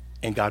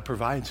 and God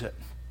provides it.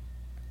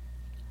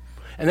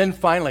 And then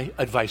finally,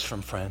 advice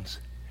from friends.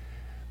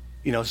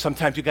 You know,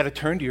 sometimes you got to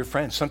turn to your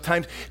friends.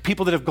 Sometimes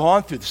people that have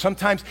gone through this.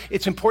 Sometimes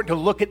it's important to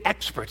look at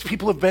experts,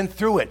 people who have been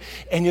through it.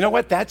 And you know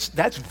what? That's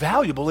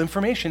valuable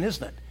information,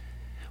 isn't it?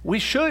 We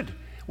should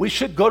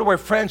go to our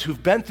friends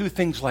who've been through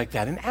things like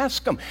that and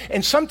ask them.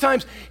 And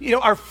sometimes, you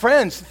know, our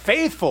friends,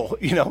 faithful,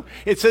 you know,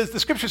 it says,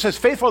 the scripture says,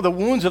 faithful are the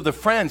wounds of the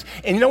friends.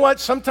 And you know what?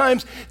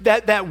 Sometimes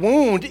that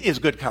wound is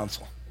good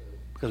counsel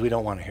because we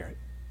don't want to hear it.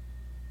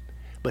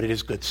 But it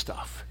is good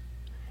stuff.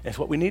 And it's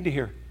what we need to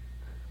hear.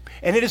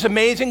 And it is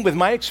amazing with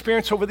my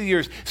experience over the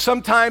years.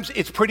 Sometimes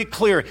it's pretty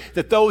clear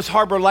that those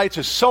Harbor Lights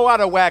are so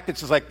out of whack, it's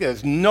just like,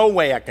 there's no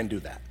way I can do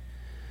that.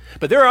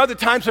 But there are other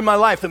times in my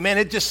life that, man,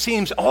 it just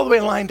seems all the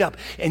way lined up.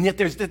 And yet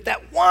there's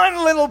that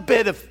one little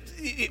bit of,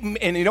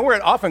 and you know where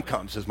it often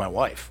comes is my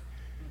wife.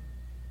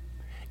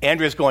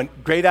 Andrea's going,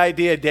 great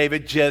idea,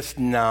 David, just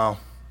no.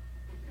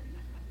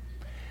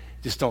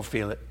 Just don't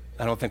feel it.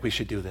 I don't think we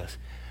should do this.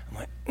 I'm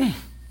like,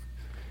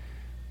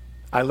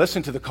 I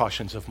listen to the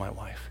cautions of my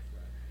wife.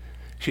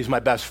 She's my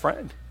best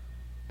friend.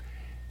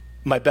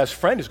 My best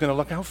friend is going to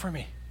look out for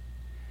me.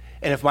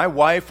 And if my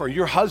wife or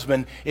your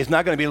husband is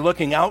not going to be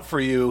looking out for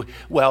you,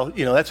 well,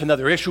 you know, that's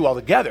another issue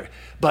altogether.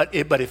 But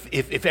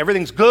if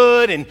everything's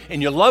good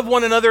and you love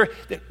one another,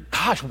 then,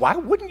 gosh, why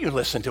wouldn't you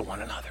listen to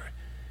one another?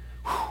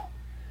 Whew.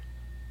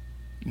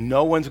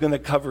 No one's going to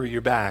cover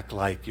your back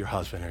like your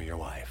husband or your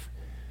wife.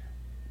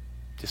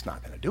 Just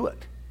not going to do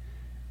it.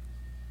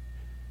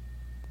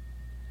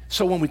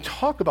 So when we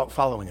talk about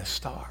following a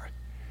star,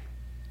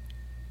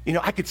 you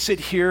know, I could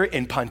sit here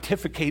and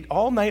pontificate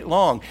all night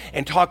long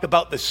and talk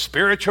about the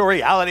spiritual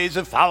realities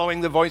of following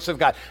the voice of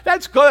God.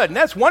 That's good and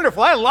that's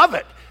wonderful. I love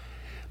it.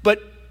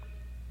 But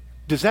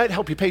does that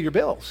help you pay your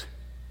bills?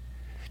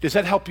 Does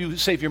that help you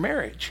save your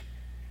marriage?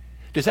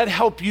 Does that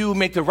help you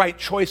make the right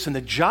choice in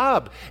the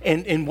job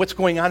and what's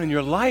going on in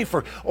your life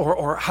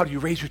or how do you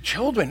raise your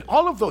children?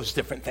 All of those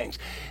different things.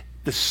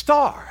 The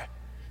star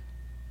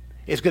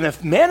is going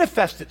to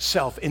manifest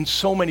itself in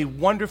so many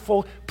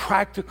wonderful,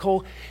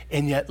 practical,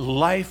 and yet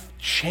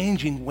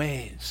life-changing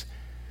ways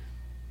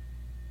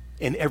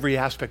in every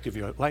aspect of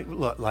your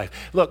life.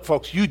 Look,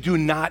 folks, you do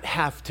not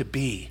have to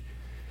be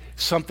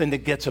something that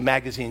gets a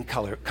magazine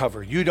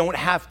cover. You don't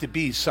have to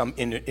be some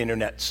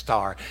internet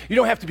star. You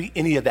don't have to be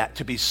any of that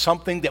to be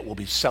something that will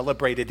be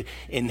celebrated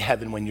in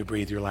heaven when you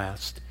breathe your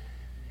last.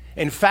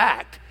 In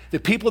fact, the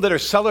people that are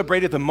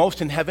celebrated the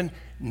most in heaven,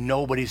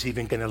 nobody's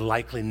even going to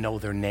likely know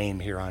their name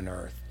here on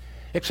earth,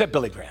 except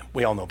Billy Graham.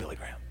 We all know Billy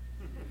Graham.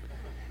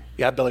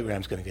 Yeah, Billy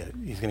Graham's going to get it.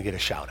 He's going to get a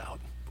shout out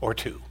or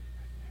two.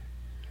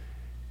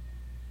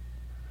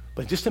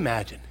 But just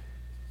imagine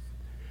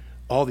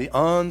all the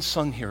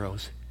unsung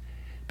heroes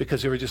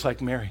because they were just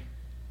like Mary.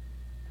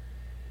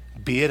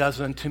 Be it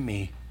as unto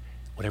me,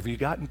 whatever you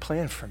got in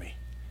plan for me,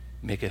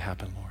 make it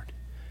happen, Lord.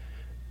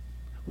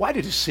 Why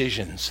do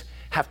decisions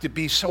have to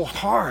be so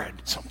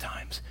hard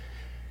sometimes?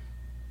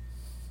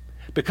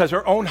 Because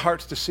our own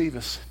hearts deceive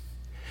us.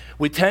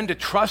 We tend to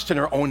trust in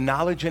our own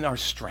knowledge and our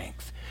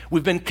strength.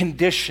 We've been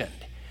conditioned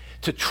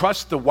to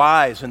trust the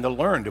wise and the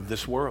learned of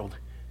this world.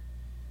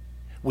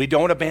 We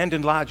don't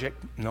abandon logic.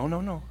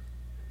 No.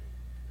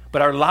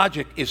 But our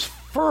logic is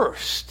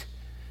first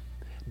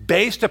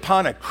based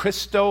upon a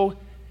Christocentric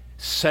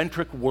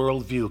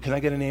worldview. Can I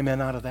get an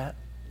amen out of that?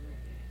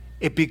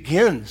 It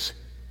begins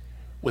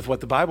with what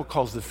the Bible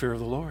calls the fear of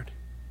the Lord.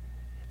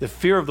 The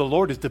fear of the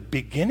Lord is the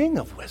beginning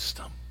of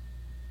wisdom.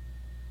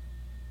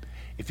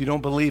 If you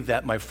don't believe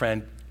that, my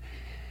friend,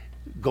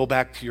 go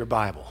back to your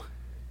Bible.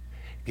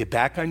 Get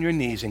back on your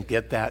knees and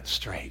get that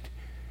straight.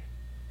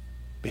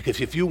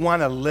 Because if you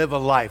want to live a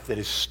life that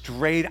is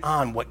straight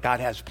on what God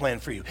has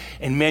planned for you,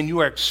 and man, you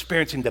are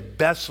experiencing the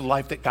best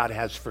life that God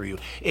has for you,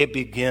 it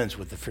begins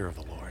with the fear of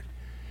the Lord.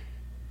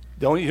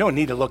 You don't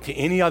need to look to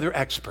any other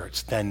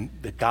experts than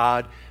the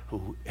God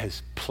who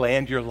has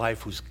planned your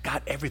life, who's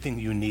got everything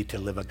you need to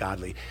live a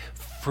godly,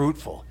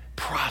 fruitful,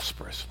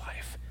 prosperous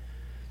life.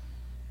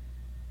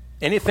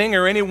 Anything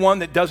or anyone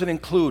that doesn't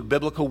include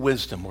biblical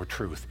wisdom or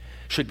truth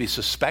should be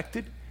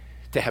suspected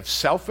to have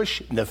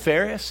selfish,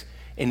 nefarious,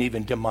 and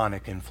even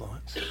demonic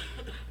influence.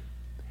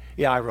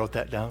 Yeah, I wrote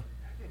that down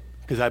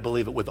because I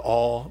believe it with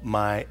all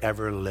my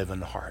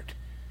ever-living heart.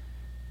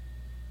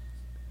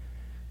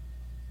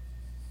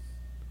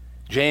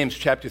 James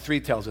chapter 3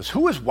 tells us,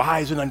 who is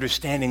wise and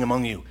understanding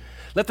among you?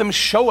 Let them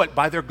show it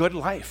by their good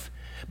life,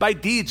 by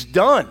deeds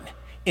done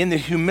in the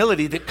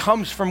humility that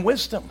comes from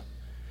wisdom.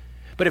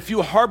 But if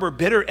you harbor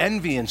bitter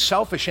envy and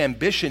selfish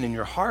ambition in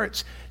your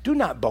hearts, do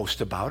not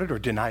boast about it or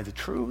deny the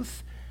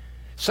truth.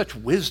 Such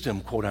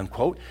wisdom, quote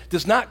unquote,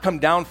 does not come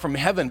down from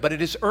heaven, but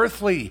it is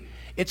earthly,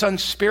 it's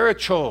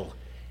unspiritual,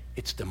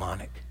 it's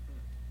demonic.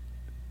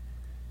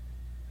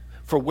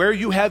 For where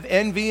you have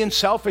envy and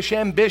selfish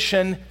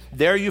ambition,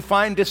 there you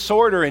find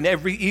disorder and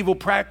every evil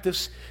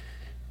practice.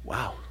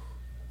 Wow.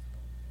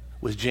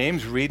 Was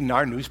James reading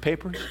our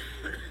newspapers?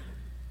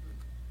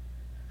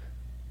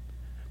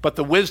 But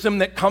the wisdom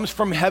that comes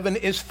from heaven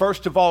is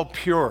first of all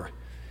pure.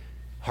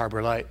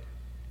 Harbor Light,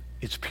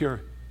 it's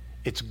pure.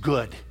 It's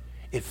good.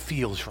 It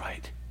feels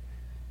right.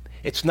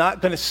 It's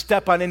not going to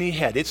step on any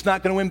head. It's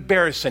not going to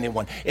embarrass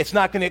anyone. It's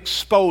not going to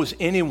expose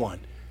anyone.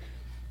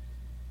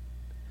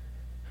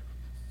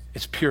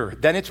 It's pure.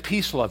 Then it's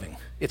peace-loving.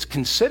 It's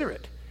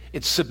considerate.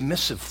 It's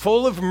submissive,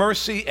 full of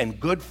mercy and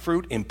good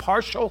fruit,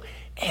 impartial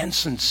and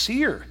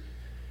sincere.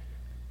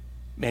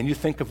 Man, you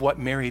think of what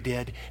Mary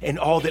did and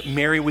all that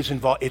Mary was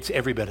involved. It's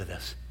every bit of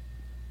this.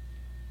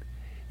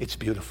 It's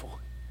beautiful.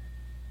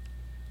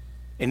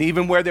 And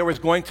even where there was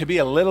going to be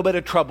a little bit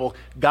of trouble,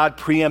 God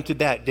preempted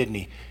that, didn't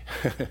he?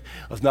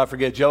 Let's not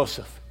forget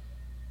Joseph.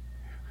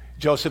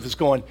 Joseph is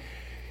going,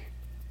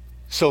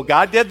 so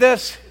God did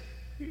this?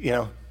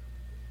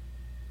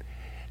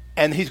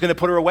 And he's going to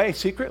put her away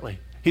secretly.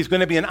 He's going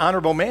to be an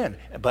honorable man.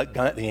 But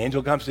God, the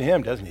angel comes to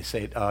him, doesn't he?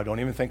 Say, don't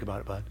even think about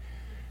it, bud.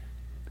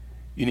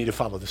 You need to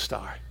follow the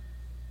star.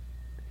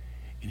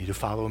 You need to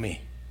follow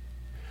me.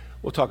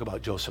 We'll talk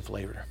about Joseph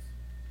later.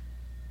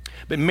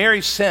 But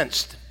Mary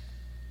sensed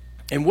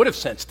and would have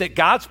sensed that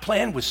God's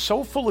plan was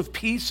so full of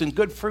peace and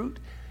good fruit,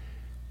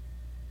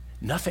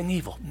 nothing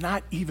evil,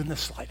 not even the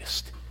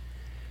slightest.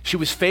 She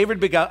was favored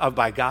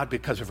by God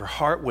because of her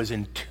heart was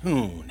in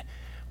tune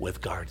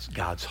with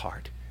God's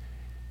heart.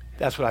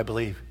 That's what I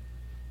believe.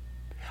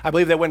 I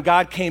believe that when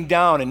God came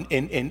down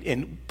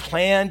and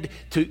planned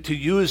to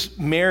use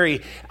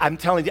Mary, I'm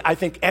telling you, I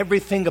think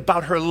everything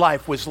about her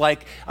life was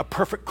like a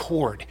perfect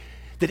chord.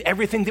 That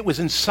everything that was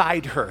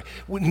inside her,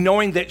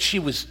 knowing that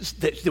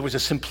that there was a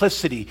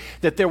simplicity,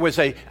 that there was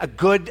a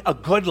good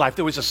life,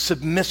 there was a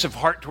submissive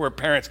heart to her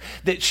parents,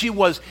 that she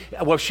was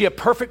she a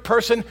perfect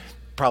person?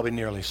 Probably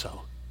nearly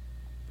so.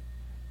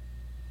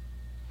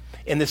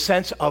 In the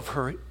sense of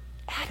her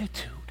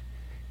attitude,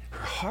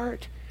 her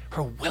heart,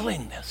 her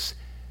willingness,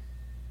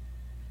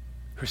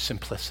 her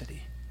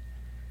simplicity.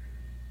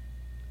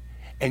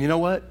 And you know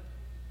what?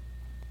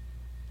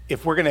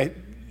 If we're going to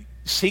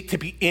seek to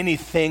be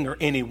anything or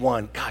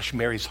anyone, gosh,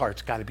 Mary's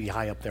heart's got to be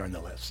high up there on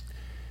the list.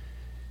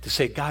 To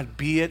say, God,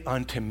 be it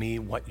unto me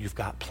what you've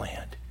got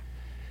planned.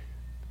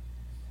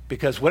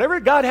 Because whatever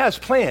God has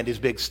planned is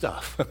big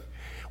stuff.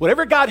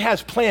 Whatever God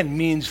has planned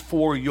means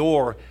for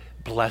your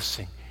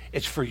blessing.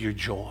 It's for your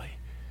joy.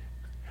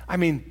 I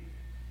mean,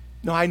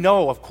 no, I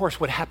know, of course,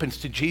 what happens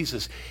to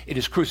Jesus in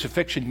his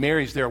crucifixion.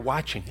 Mary's there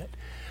watching it.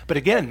 But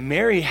again,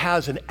 Mary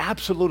has an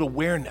absolute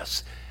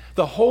awareness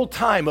the whole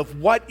time of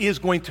what is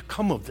going to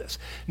come of this.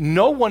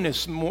 No one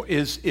is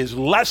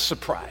less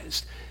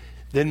surprised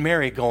than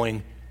Mary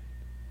going,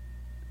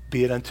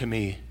 be it unto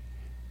me.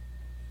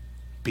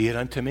 Be it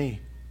unto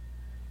me.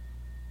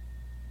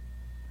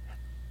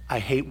 I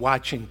hate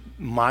watching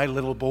my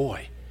little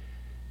boy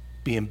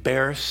be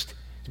embarrassed,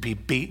 to be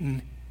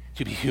beaten,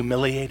 to be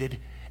humiliated,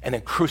 and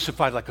then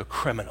crucified like a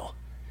criminal.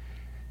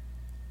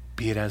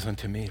 Be it as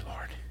unto me,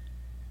 Lord.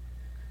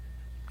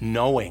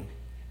 Knowing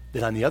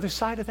that on the other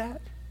side of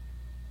that,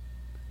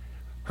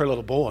 her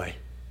little boy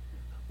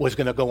was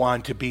going to go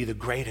on to be the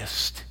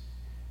greatest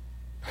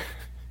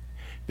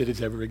that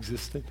has ever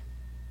existed.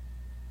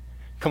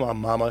 Come on,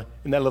 Mama.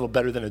 Isn't that a little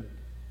better than a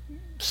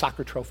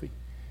soccer trophy?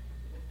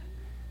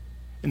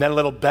 Isn't that a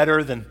little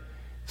better than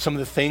some of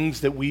the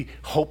things that we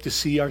hope to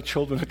see our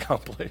children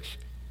accomplish?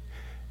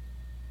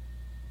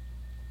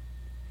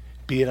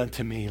 Be it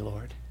unto me,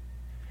 Lord.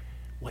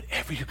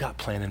 Whatever you got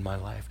planned in my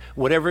life,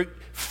 whatever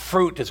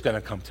fruit is going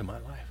to come to my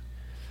life,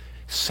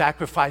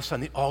 sacrifice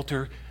on the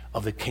altar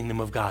of the kingdom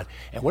of God.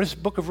 And what does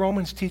the book of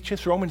Romans teach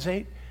us? Romans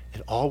 8,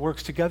 it all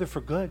works together for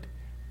good,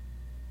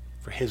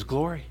 for his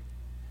glory.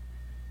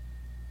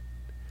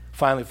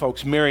 Finally,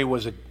 folks, Mary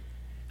was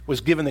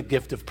given the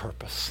gift of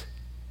purpose.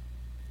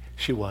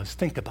 She was.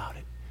 Think about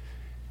it.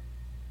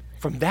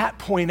 From that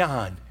point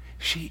on,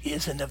 she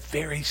is in the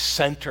very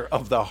center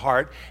of the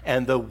heart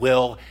and the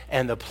will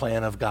and the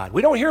plan of God.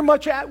 We don't hear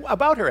much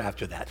about her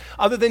after that,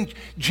 other than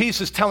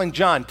Jesus telling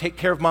John, take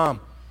care of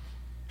Mom.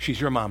 She's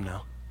your mom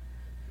now.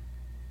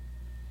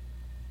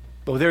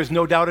 But there's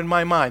no doubt in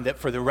my mind that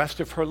for the rest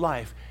of her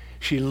life,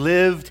 she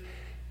lived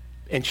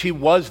and she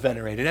was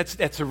venerated.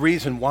 That's the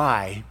reason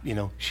why,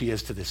 she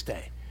is to this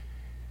day.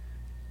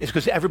 It's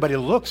because everybody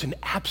looks in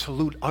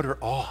absolute, utter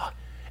awe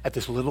at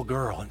this little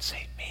girl and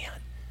say, man,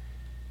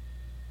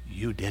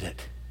 you did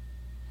it.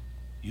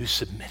 You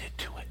submitted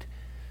to it.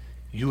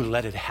 You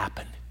let it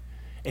happen.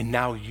 And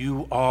now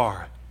you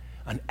are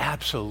an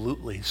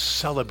absolutely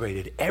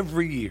celebrated.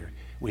 Every year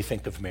we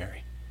think of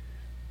Mary.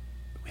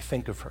 We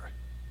think of her.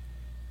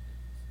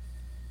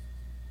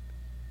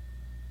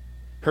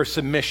 Her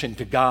submission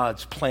to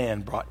God's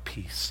plan brought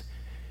peace,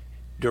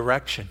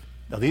 direction.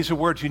 Now, these are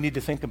words you need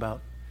to think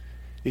about.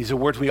 These are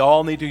words we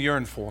all need to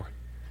yearn for.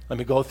 Let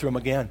me go through them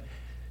again.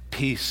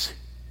 Peace,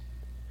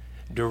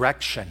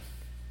 direction,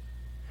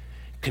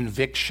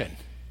 conviction,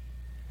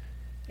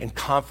 and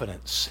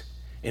confidence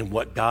in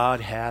what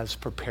God has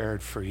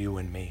prepared for you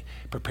and me.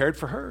 Prepared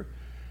for her,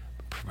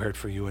 prepared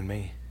for you and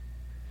me.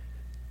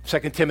 2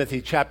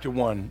 Timothy chapter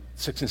 1,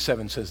 6 and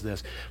 7 says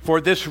this.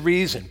 For this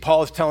reason,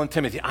 Paul is telling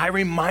Timothy, I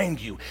remind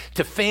you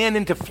to fan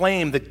into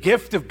flame the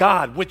gift of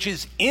God which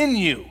is in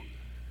you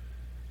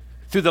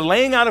through the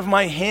laying out of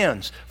my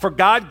hands. For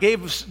God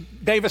gave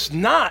us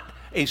not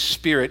a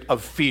spirit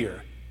of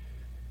fear,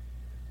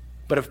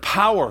 but of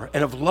power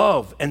and of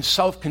love and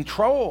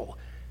self-control.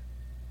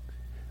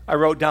 I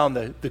wrote down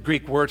the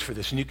Greek words for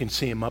this, and you can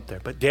see them up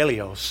there. But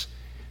delios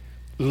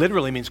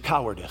literally means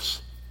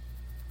cowardice.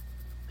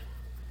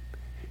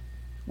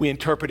 We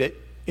interpret it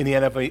in the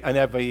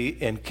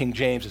NIV and King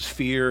James as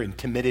fear and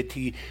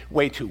timidity,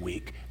 way too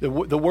weak. The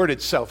word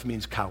itself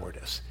means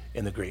cowardice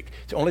in the Greek.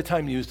 It's the only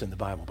time used in the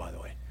Bible, by the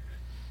way.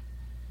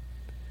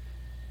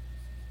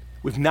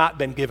 We've not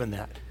been given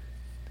that.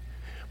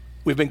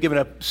 We've been given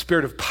a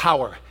spirit of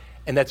power,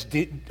 and that's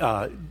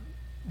dynamos,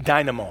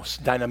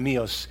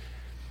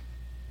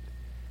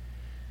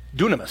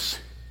 dunamis,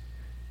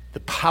 the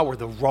power,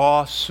 the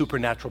raw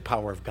supernatural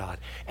power of God,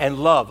 and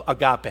love,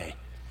 agape.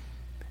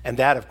 And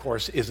that, of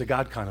course, is a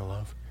God kind of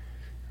love.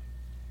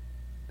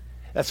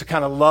 That's the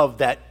kind of love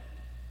that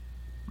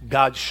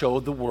God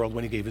showed the world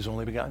when he gave his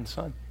only begotten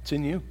Son. It's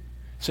in you.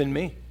 It's in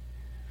me.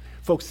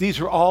 Folks, these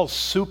are all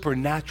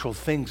supernatural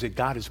things that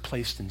God has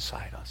placed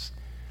inside us.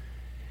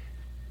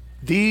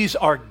 These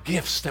are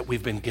gifts that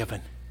we've been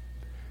given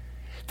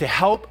to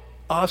help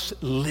us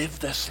live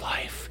this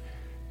life.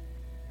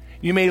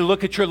 You may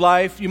look at your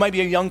life, you might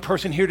be a young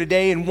person here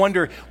today and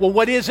wonder, well,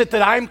 what is it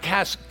that I'm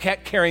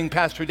carrying,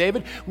 Pastor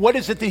David? What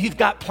is it that he's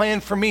got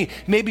planned for me?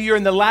 Maybe you're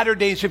in the latter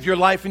days of your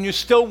life and you're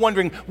still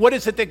wondering, what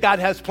is it that God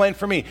has planned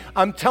for me?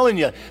 I'm telling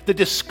you, the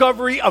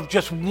discovery of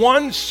just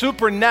one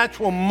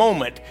supernatural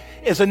moment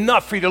is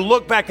enough for you to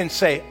look back and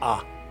say,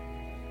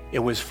 it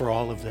was for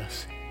all of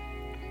this.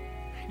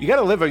 You got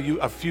to live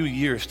a few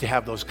years to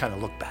have those kind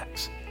of look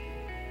backs.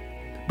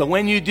 But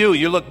when you do,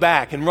 you look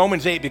back, and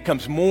Romans 8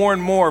 becomes more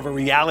and more of a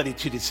reality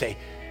to you to say,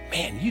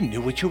 man, you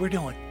knew what you were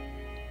doing.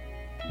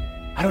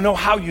 I don't know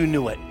how you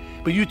knew it,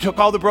 but you took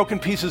all the broken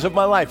pieces of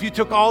my life. You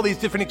took all these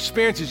different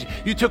experiences.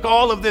 You took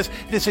all of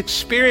this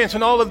experience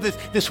and all of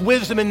this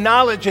wisdom and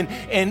knowledge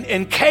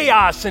and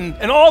chaos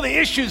and all the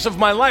issues of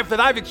my life that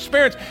I've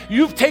experienced.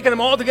 You've taken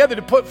them all together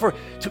to put for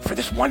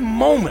this one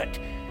moment,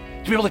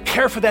 to be able to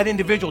care for that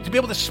individual, to be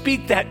able to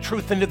speak that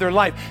truth into their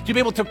life, to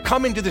be able to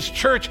come into this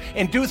church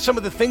and do some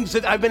of the things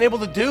that I've been able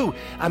to do.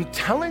 I'm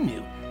telling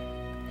you,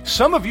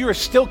 some of you are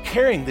still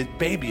carrying the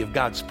baby of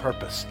God's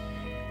purpose.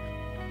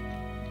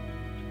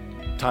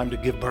 Time to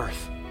give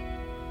birth.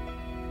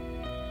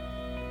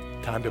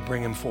 Time to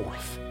bring him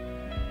forth.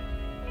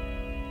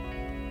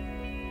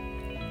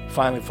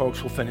 Finally, folks,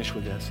 we'll finish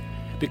with this.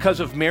 Because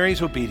of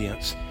Mary's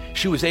obedience,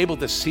 she was able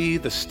to see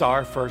the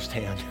star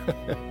firsthand.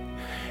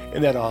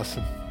 Isn't that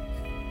awesome?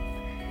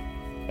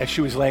 As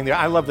she was laying there,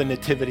 I love the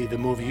Nativity, the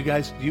movie. You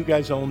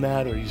guys own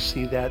that, or you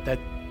see that? That,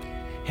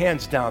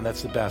 hands down,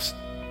 that's the best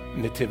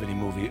Nativity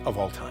movie of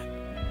all time.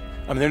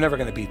 I mean, they're never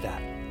going to beat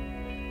that.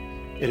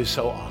 It is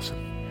so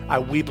awesome. I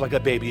weep like a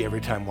baby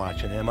every time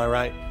watching it. Am I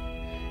right?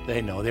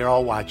 They know. They're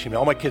all watching me.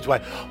 All my kids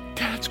watch. Oh,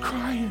 Dad's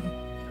crying.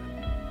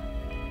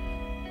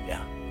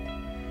 Yeah.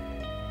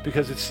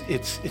 Because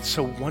it's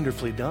so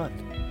wonderfully done.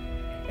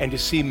 And to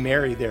see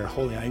Mary there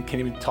holding, I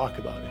can't even talk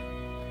about it,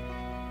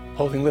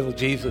 holding little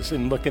Jesus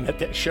and looking at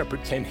that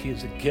shepherd saying he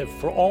is a gift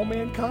for all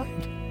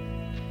mankind.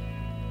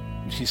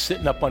 And she's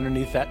sitting up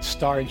underneath that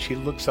star, and she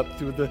looks up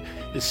through the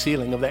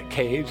ceiling of that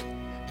cave,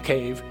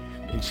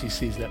 and she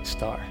sees that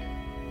star.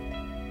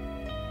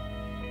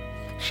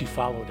 She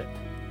followed it.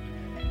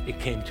 It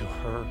came to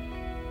her.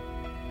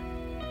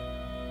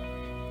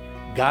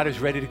 God is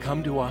ready to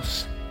come to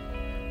us.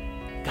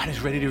 God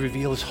is ready to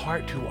reveal his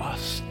heart to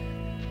us.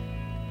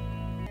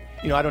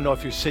 You know, I don't know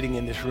if you're sitting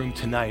in this room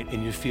tonight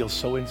and you feel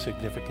so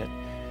insignificant.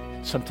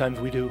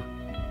 Sometimes we do.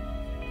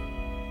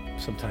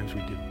 Sometimes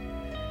we do.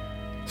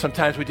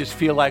 Sometimes we just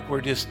feel like we're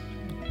just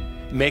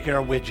making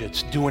our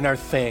widgets, doing our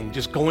thing,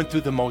 just going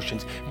through the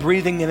motions,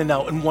 breathing in and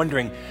out and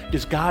wondering,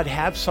 does God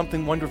have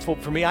something wonderful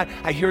for me?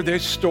 I hear their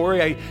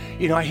story.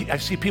 I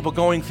see people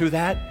going through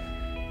that,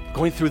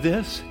 going through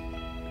this.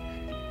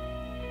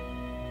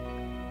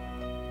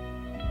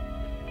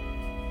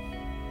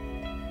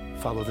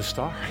 Follow the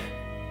star.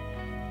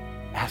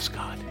 Ask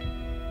God.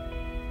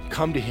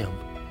 Come to him.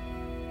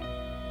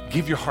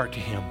 Give your heart to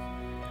him.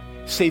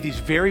 Say these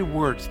very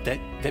words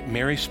that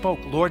Mary spoke.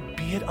 Lord,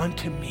 be it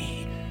unto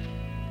me.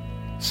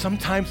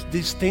 Sometimes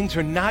these things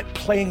are not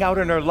playing out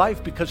in our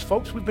life because,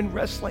 folks, we've been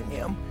wrestling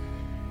him.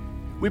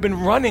 We've been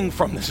running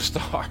from the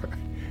star.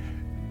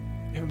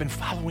 We haven't been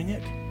following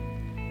it.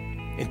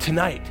 And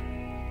tonight,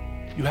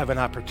 you have an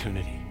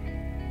opportunity.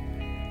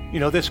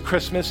 You know, this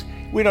Christmas,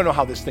 we don't know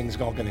how this thing's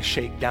all going to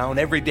shake down.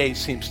 Every day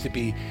seems to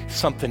be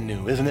something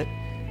new, isn't it?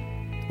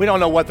 We don't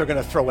know what they're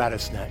going to throw at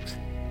us next.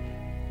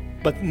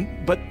 But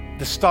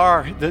the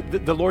star,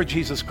 the Lord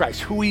Jesus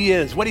Christ, who he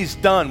is, what he's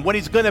done, what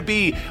he's going to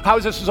be, how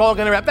is this all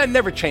going to wrap, that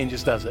never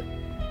changes, does it?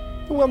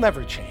 It will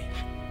never change.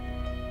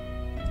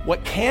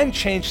 What can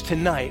change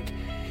tonight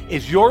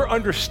is your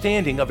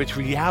understanding of its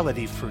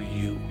reality for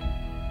you.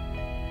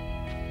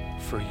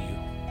 for you.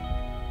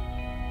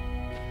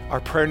 Our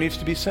prayer needs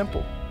to be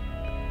simple.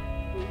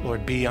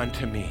 Lord, be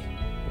unto me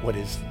what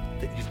is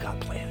that you've got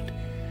planned.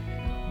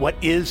 What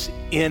is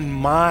in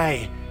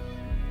my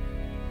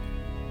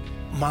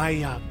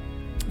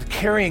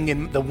carrying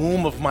in the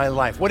womb of my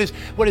life? What is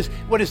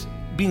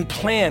being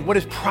planned? What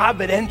is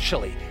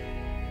providentially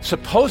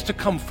supposed to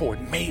come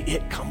forward? May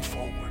it come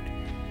forward.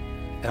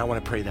 And I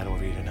want to pray that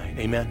over you tonight.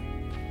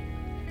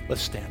 Amen.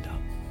 Let's stand up.